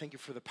word. I thank you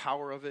for the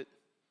power of it.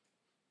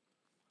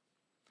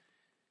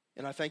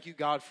 And I thank you,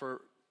 God,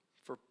 for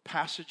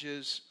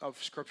passages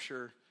of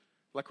Scripture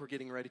like we're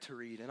getting ready to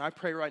read. And I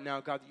pray right now,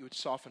 God, that you would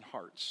soften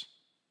hearts.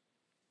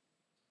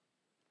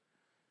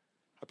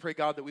 I pray,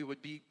 God, that we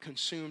would be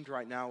consumed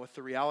right now with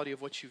the reality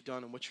of what you've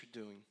done and what you're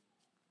doing.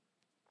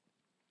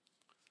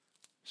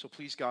 So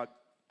please, God,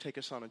 take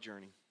us on a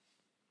journey.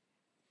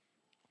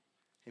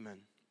 Amen.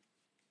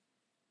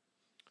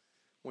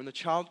 When the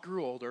child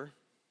grew older,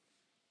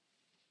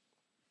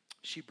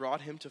 she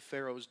brought him to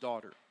Pharaoh's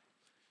daughter.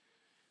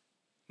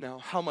 Now,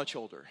 how much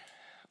older?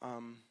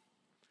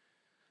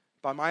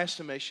 By my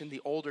estimation,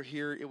 the older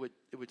here, it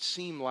would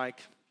seem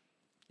like,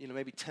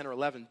 maybe 10 or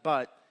 11,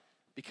 but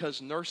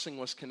because nursing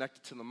was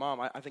connected to the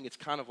mom, I think it's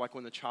kind of like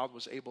when the child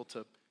was able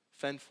to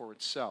fend for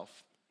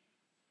itself.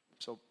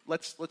 So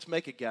let's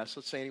make a guess.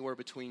 Let's say anywhere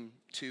between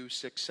 2,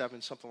 6,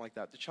 7, something like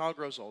that. The child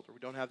grows older. We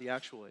don't have the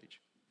actual age.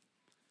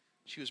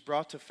 She was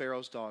brought to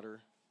Pharaoh's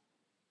daughter,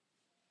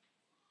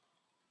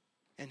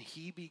 and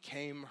he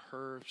became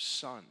her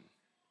son.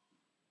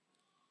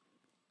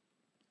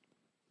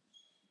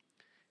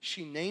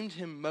 She named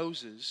him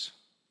Moses,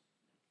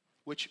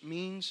 which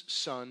means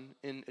son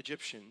in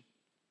Egyptian.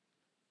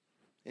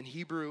 In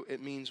Hebrew,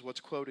 it means what's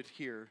quoted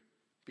here,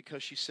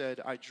 because she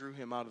said, I drew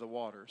him out of the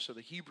water. So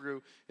the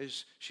Hebrew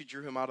is she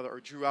drew him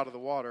drew out of the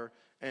water,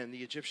 and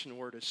the Egyptian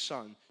word is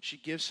son. She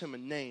gives him a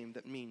name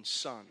that means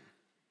son.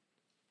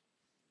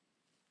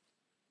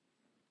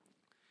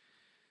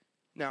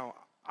 Now,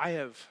 I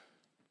have,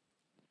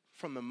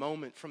 from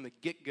the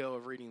get-go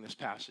of reading this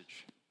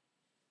passage,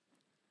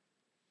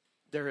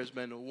 there has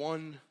been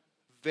one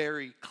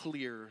very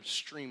clear,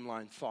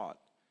 streamlined thought.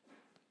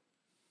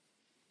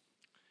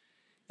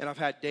 And I've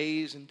had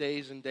days and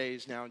days and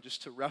days now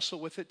just to wrestle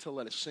with it, to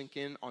let it sink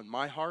in on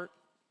my heart.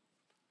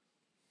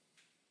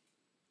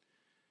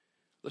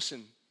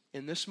 Listen,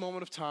 in this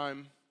moment of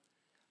time,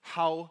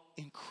 how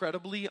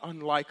incredibly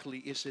unlikely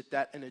is it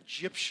that an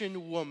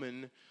Egyptian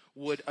woman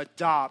would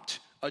adopt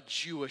a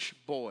Jewish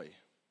boy?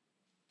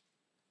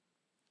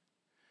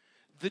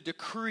 The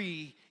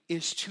decree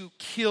is to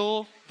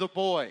kill the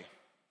boy.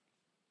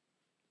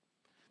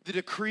 The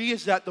decree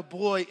is that the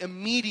boy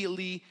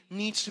immediately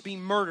needs to be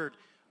murdered.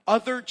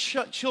 Other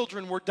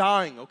children were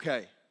dying,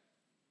 okay?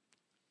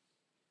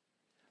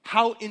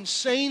 How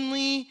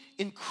insanely,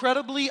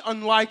 incredibly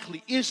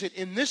unlikely is it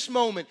in this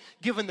moment,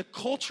 given the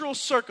cultural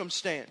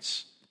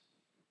circumstance,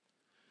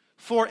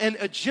 for an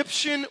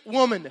Egyptian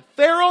woman,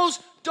 Pharaoh's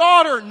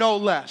daughter no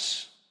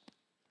less,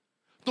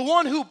 the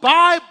one who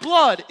by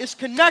blood is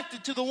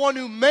connected to the one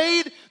who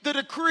made the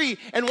decree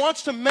and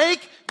wants to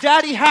make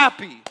daddy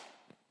happy,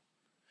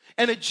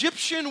 an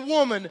Egyptian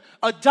woman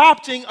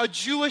adopting a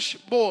Jewish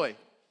boy.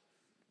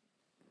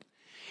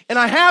 And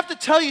I have to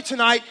tell you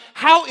tonight,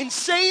 how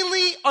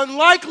insanely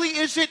unlikely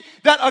is it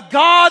that a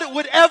God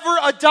would ever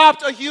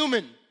adopt a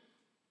human?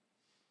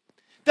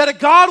 That a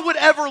God would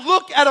ever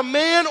look at a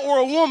man or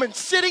a woman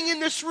sitting in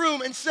this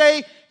room and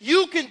say,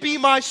 you can be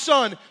my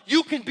son,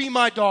 you can be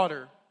my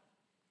daughter.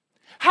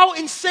 How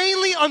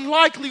insanely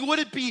unlikely would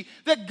it be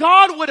that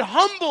God would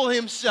humble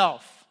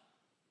himself,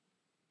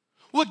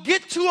 would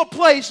get to a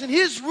place in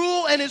his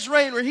rule and his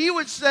reign where he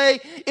would say,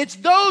 it's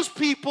those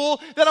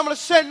people that I'm going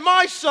to send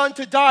my son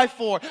to die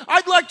for.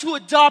 I'd like to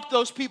adopt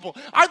those people.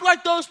 I'd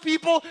like those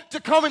people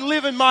to come and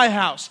live in my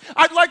house.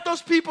 I'd like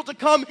those people to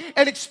come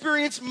and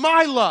experience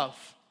my love.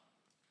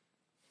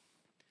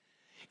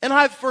 And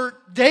I've for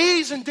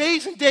days and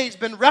days and days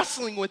been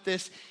wrestling with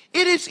this.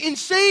 It is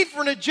insane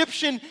for an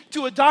Egyptian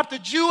to adopt a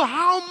Jew.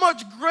 How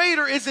much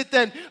greater is it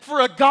then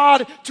for a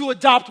God to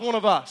adopt one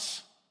of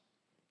us?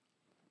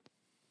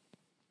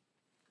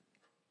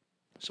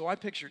 So I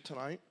pictured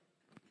tonight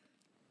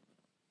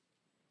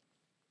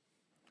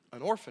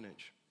an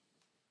orphanage.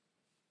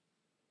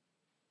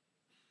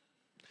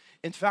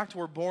 In fact,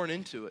 we're born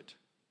into it.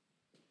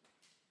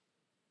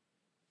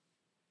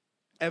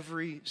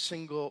 Every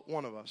single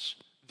one of us,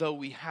 though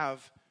we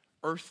have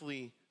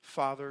earthly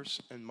fathers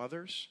and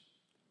mothers,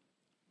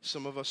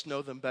 some of us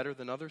know them better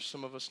than others,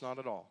 some of us not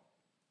at all.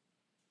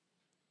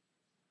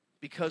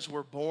 Because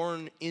we're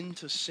born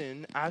into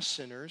sin as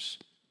sinners,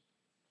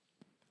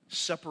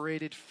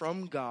 separated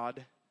from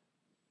God,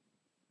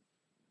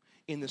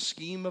 in the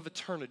scheme of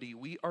eternity,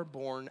 we are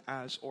born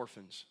as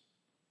orphans.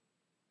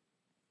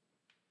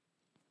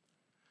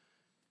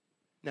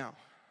 Now,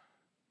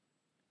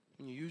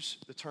 when you use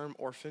the term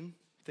orphan,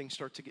 things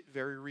start to get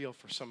very real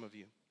for some of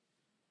you.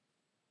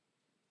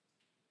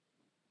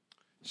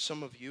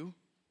 Some of you,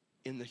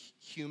 in the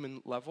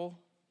human level,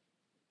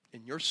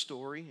 in your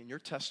story, in your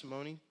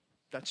testimony,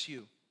 That's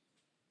you.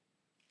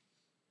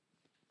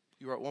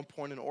 You were at one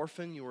point an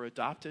orphan. You were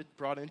adopted,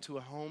 brought into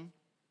a home.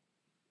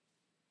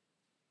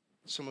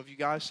 Some of you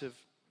guys have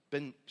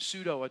been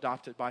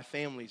pseudo-adopted by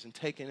families and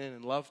taken in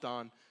and loved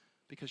on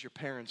because your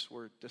parents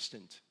were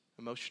distant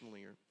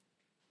emotionally or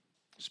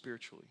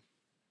spiritually.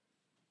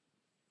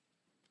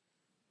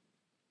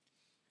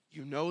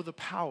 You know the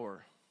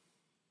power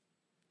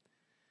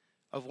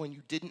of when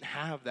you didn't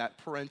have that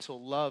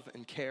parental love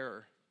and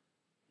care.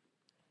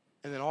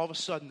 And then all of a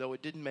sudden, though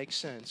it didn't make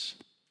sense,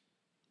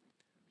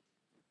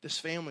 this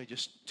family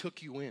just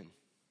took you in.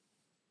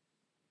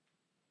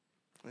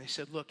 And they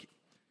said, look,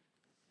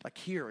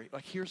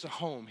 here's a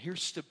home,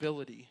 here's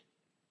stability,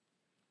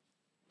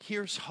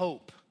 here's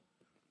hope,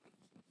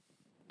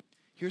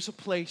 here's a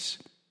place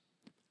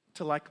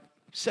to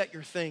set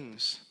your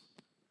things,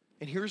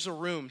 and here's a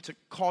room to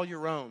call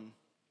your own.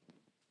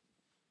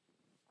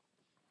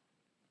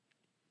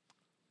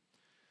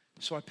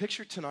 So I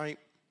picture tonight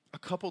a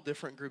couple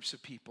different groups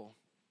of people.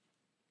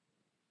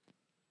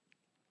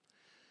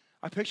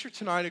 I picture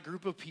tonight a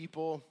group of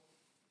people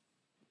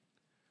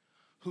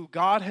who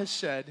God has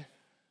said,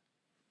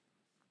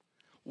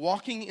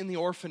 walking in the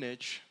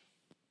orphanage,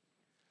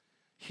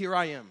 here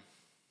I am.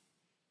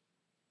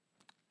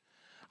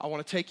 I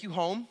want to take you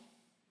home.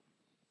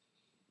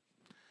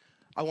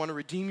 I want to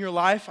redeem your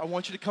life. I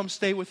want you to come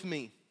stay with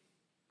me.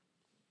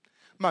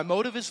 My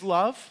motive is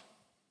love.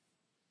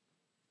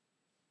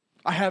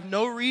 I have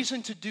no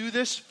reason to do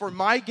this for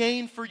my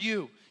gain for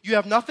you. You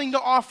have nothing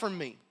to offer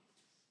me.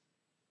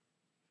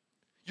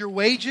 Your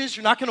wages,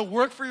 you're not going to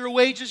work for your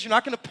wages. You're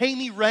not going to pay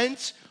me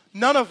rent.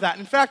 None of that.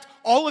 In fact,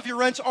 all of your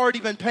rent's already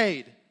been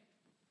paid.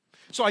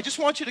 So I just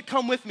want you to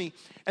come with me.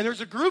 And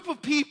there's a group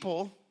of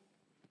people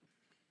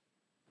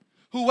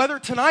who, whether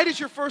tonight is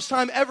your first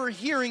time ever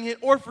hearing it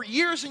or for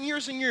years and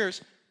years and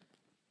years,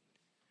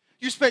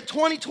 you spent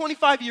 20,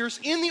 25 years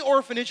in the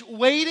orphanage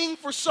waiting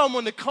for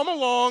someone to come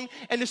along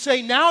and to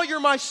say, now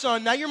you're my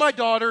son, now you're my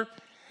daughter.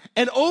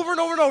 And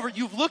over,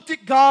 you've looked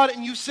at God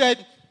and you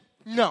said,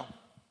 no.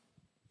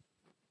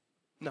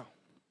 No.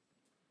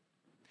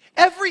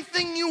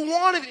 Everything you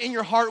wanted in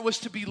your heart was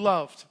to be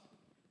loved.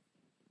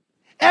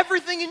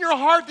 Everything in your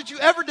heart that you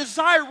ever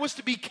desired was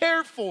to be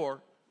cared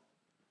for,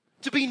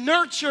 to be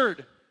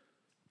nurtured,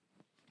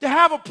 to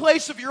have a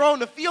place of your own,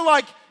 to feel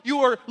like you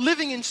were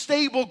living in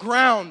stable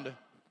ground,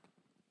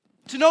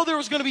 to know there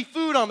was going to be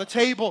food on the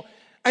table.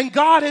 And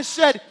God has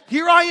said,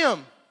 here I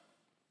am.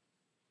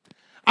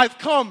 I've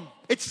come.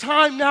 It's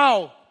time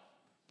now.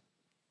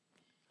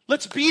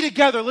 Let's be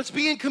together. Let's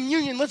be in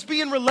communion. Let's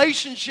be in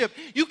relationship.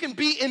 You can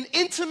be in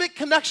intimate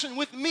connection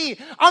with me.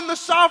 I'm the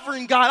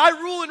sovereign God. I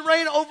rule and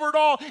reign over it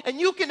all. And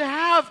you can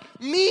have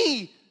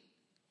me.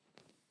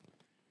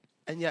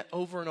 And yet,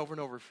 over and over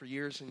and over, for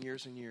years and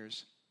years and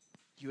years,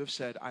 you have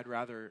said, I'd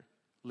rather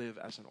live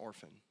as an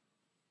orphan.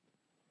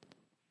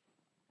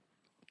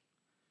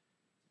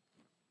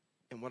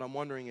 And what I'm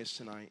wondering is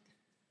tonight,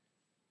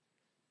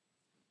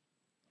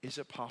 is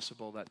it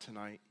possible that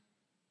tonight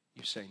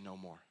you say no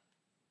more?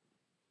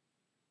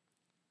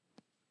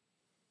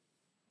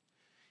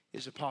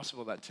 Is it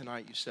possible that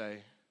tonight you say,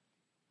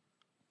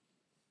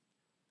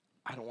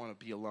 I don't want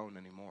to be alone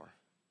anymore?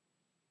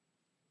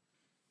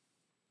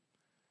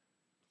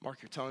 Mark,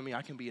 you're telling me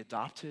I can be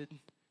adopted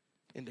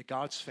into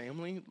God's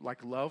family,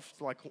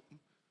 loved, like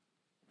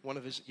one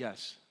of his?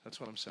 Yes, that's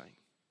what I'm saying.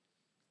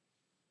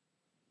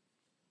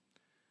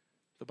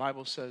 The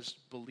Bible says,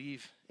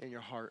 believe in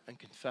your heart and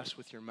confess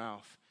with your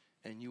mouth,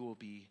 and you will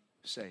be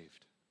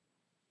saved.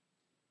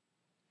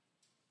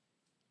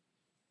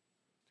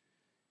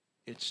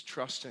 It's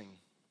trusting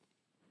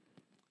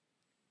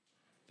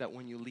that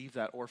when you leave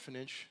that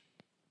orphanage,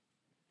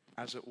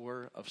 as it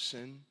were, of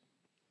sin,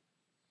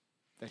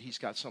 that he's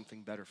got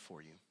something better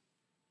for you.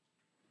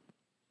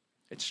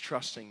 It's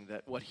trusting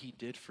that what he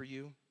did for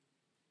you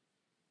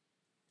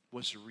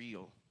was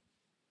real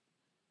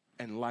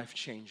and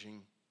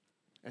life-changing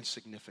and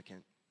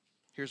significant.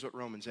 Here's what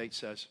Romans 8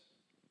 says.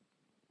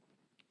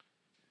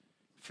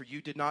 For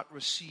you did not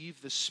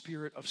receive the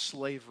spirit of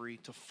slavery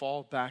to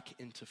fall back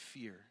into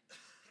fear.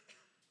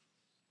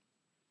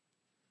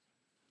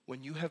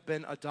 When you have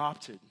been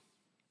adopted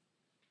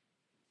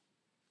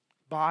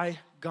by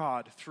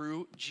God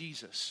through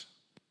Jesus,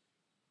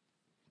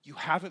 you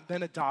haven't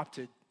been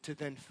adopted to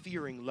then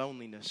fearing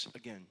loneliness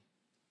again,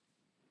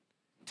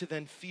 to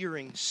then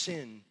fearing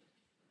sin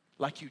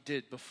like you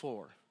did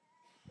before.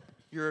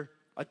 You're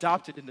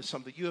adopted into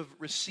something. You have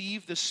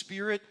received the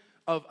spirit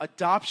of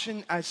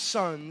adoption as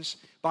sons,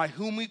 by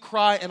whom we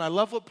cry, and I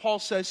love what Paul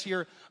says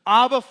here,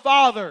 Abba,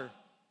 Father.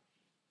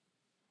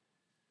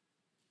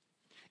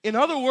 In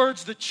other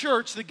words, the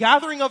church, the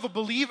gathering of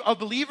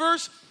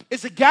believers,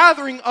 is a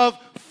gathering of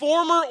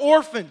former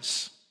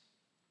orphans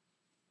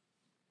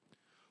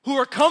who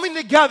are coming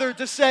together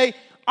to say,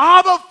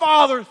 Abba,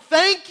 Father,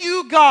 thank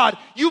you, God.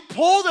 You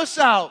pulled us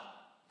out.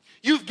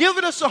 You've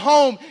given us a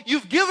home.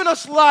 You've given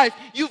us life.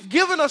 You've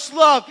given us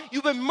love.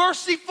 You've been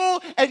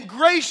merciful and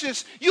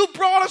gracious. You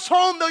brought us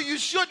home, though you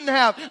shouldn't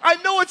have. I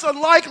know it's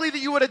unlikely that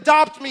you would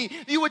adopt me,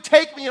 that you would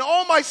take me in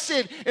all my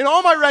sin, in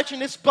all my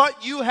wretchedness,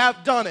 but you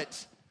have done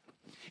it.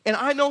 And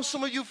I know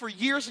some of you for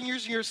years and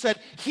years and years said,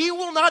 He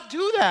will not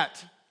do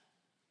that.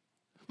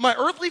 My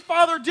earthly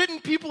father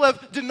didn't. People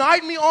have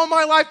denied me all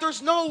my life.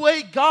 There's no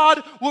way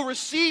God will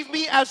receive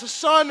me as a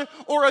son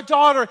or a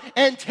daughter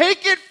and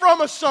take it from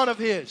a son of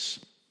His.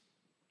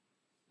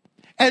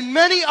 And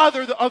many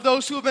other of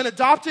those who have been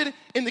adopted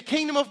in the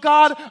kingdom of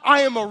God,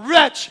 I am a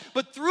wretch,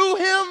 but through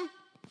Him,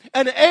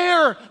 an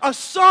heir, a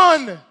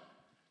son.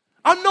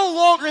 I'm no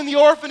longer in the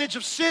orphanage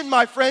of sin,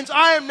 my friends.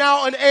 I am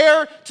now an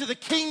heir to the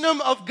kingdom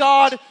of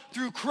God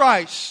through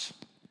Christ.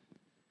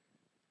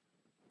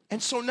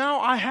 And so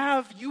now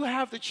you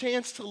have the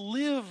chance to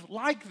live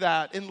like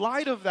that, in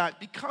light of that,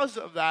 because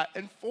of that,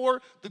 and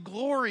for the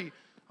glory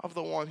of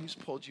the one who's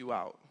pulled you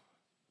out.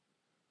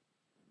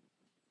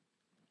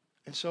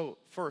 And so,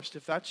 first,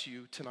 if that's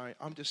you tonight,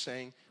 I'm just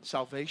saying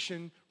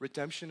salvation,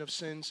 redemption of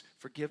sins,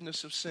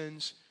 forgiveness of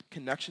sins,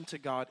 connection to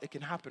God, it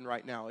can happen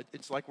right now.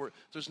 It's like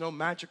there's no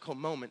magical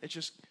moment. It's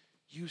just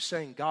you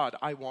saying, God,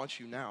 I want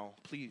you now.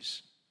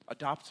 Please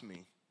adopt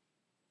me.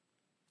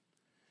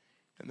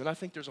 And then I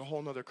think there's a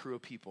whole other crew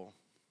of people.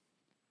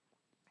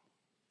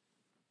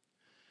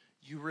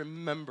 You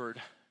remember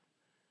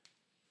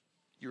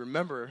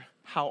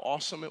how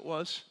awesome it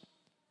was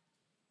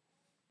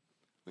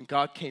when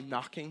God came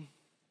knocking,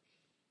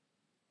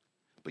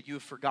 but you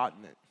have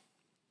forgotten it.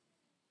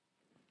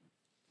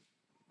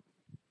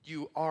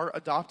 You are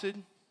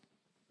adopted,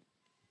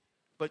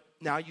 but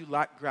now you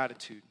lack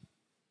gratitude.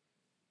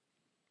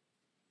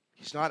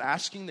 He's not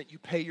asking that you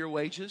pay your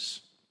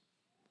wages,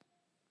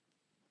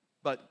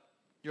 but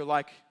you're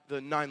like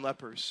the 9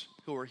 lepers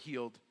who were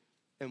healed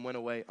and went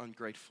away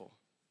ungrateful.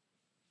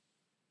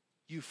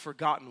 You've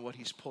forgotten what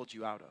He's pulled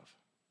you out of.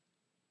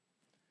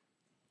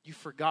 You've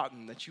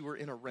forgotten that you were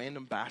in a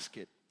random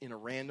basket, in a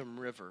random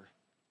river,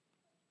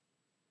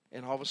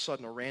 and all of a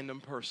sudden a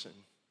random person,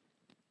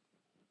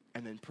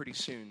 and then pretty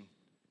soon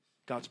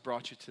God's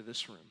brought you to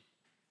this room.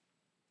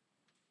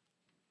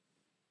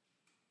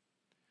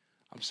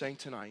 I'm saying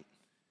tonight,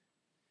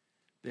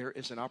 there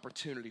is an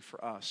opportunity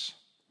for us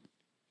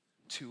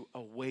to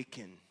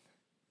awaken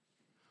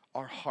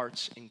our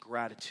hearts in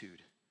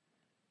gratitude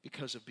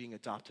because of being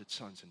adopted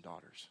sons and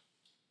daughters.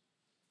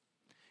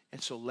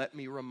 And so let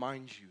me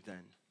remind you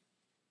then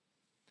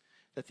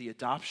that the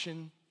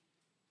adoption,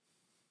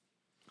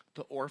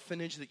 the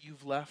orphanage that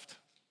you've left,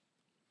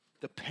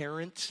 the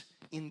parent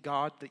in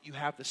God that you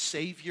have, the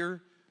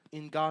Savior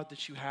in God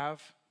that you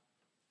have,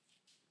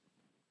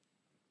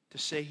 to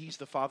say He's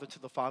the father to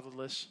the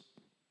fatherless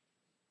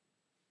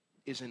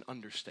is an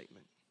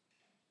understatement.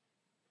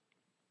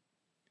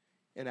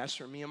 And as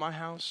for me and my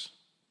house,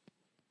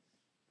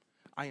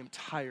 I am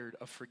tired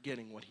of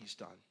forgetting what He's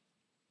done.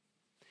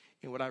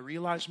 And what I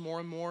realize more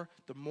and more,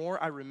 the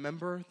more I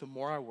remember, the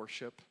more I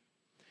worship.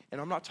 And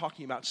I'm not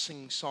talking about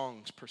singing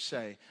songs per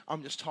se.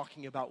 I'm just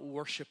talking about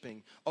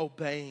worshiping,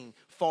 obeying,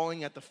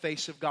 falling at the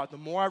face of God. The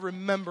more I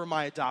remember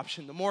my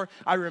adoption, the more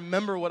I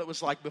remember what it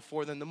was like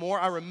before then, the more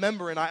I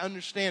remember and I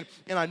understand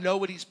and I know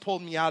what He's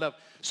pulled me out of.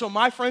 So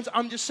my friends,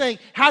 I'm just saying,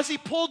 has He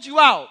pulled you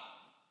out?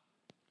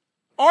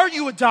 Are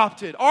you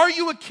adopted? Are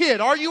you a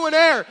kid? Are you an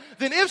heir?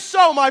 Then if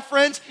so, my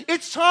friends,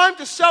 it's time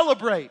to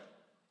celebrate.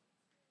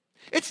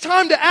 It's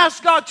time to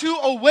ask God to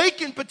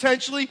awaken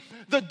potentially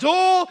the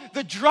dull,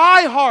 the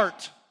dry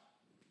heart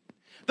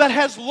that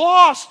has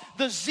lost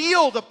the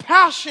zeal, the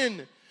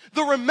passion,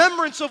 the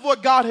remembrance of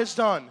what God has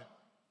done.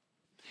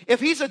 If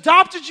He's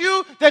adopted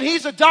you, then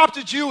He's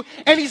adopted you,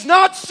 and He's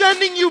not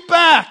sending you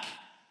back.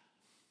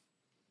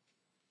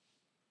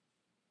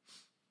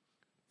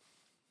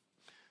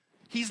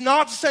 He's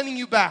not sending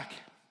you back.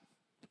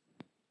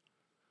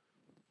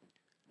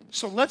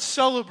 So let's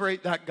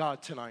celebrate that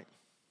God tonight.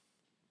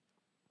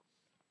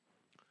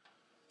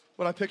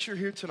 What I picture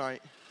here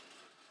tonight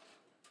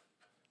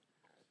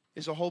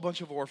is a whole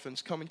bunch of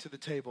orphans coming to the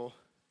table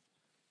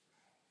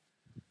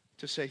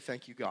to say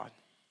thank you, God.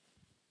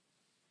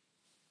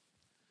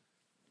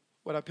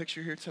 What I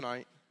picture here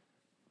tonight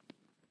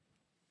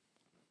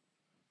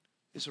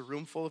is a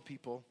room full of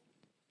people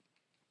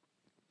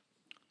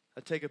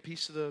that take a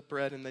piece of the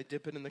bread and they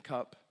dip it in the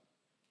cup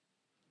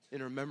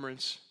in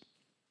remembrance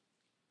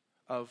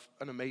of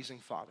an amazing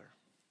Father.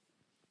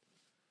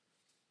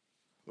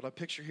 What I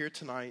picture here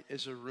tonight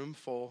is a room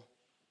full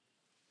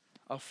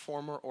of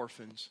former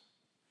orphans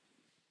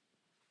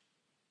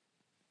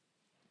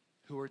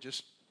who are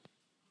just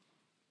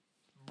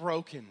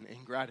broken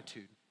in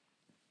gratitude.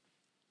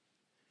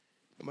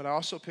 And what I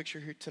also picture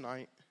here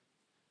tonight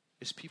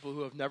is people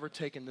who have never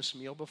taken this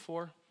meal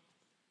before,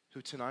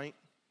 who tonight,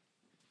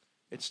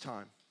 it's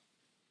time.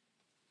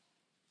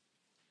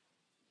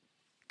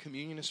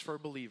 Communion is for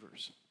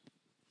believers.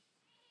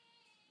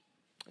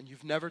 And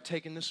you've never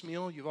taken this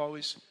meal, you've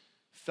always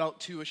felt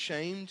too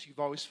ashamed, you've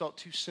always felt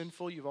too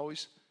sinful, you've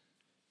always,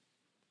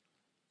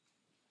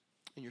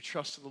 in your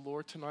trust of the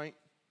Lord tonight,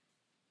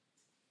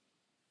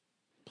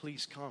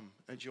 please come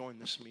and join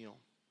this meal.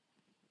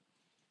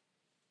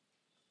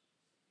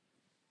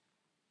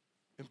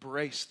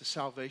 Embrace the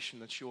salvation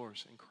that's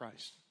yours in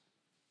Christ.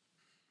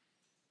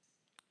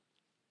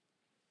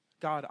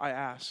 God, I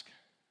ask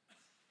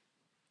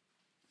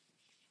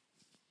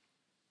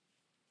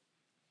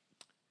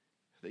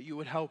that you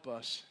would help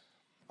us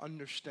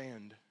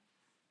understand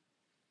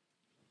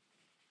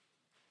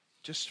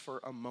just for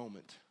a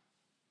moment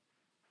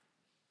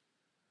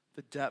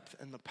the depth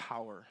and the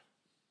power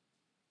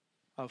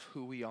of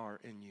who we are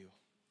in you.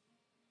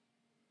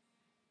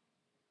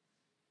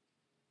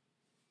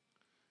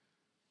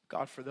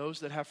 God, for those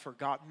that have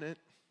forgotten it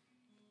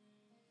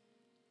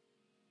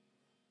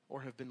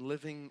or have been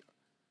living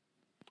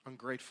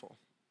ungrateful,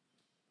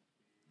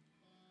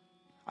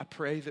 I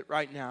pray that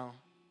right now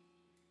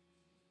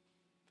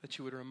that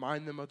you would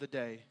remind them of the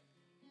day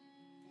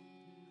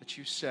that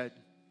you said,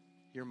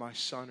 you're my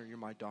son or you're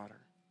my daughter.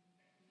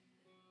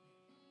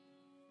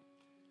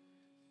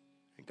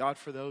 And God,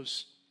 for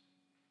those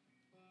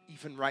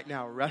even right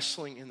now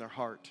wrestling in their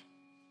heart,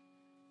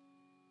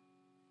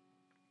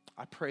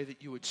 I pray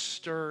that you would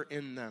stir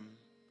in them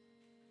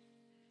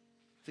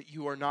that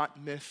you are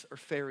not myth or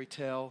fairy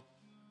tale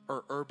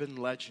or urban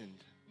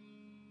legend,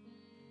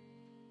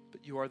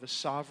 but you are the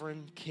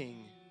sovereign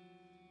King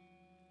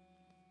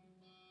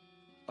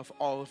of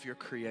all of your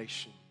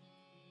creation.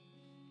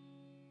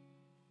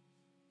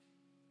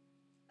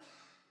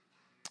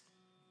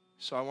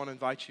 So I want to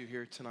invite you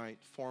here tonight,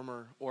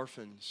 former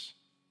orphans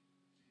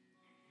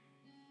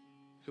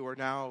who are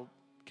now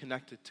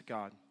connected to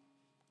God,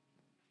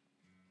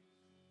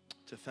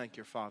 to thank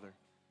your Father.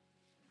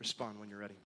 Respond when you're ready.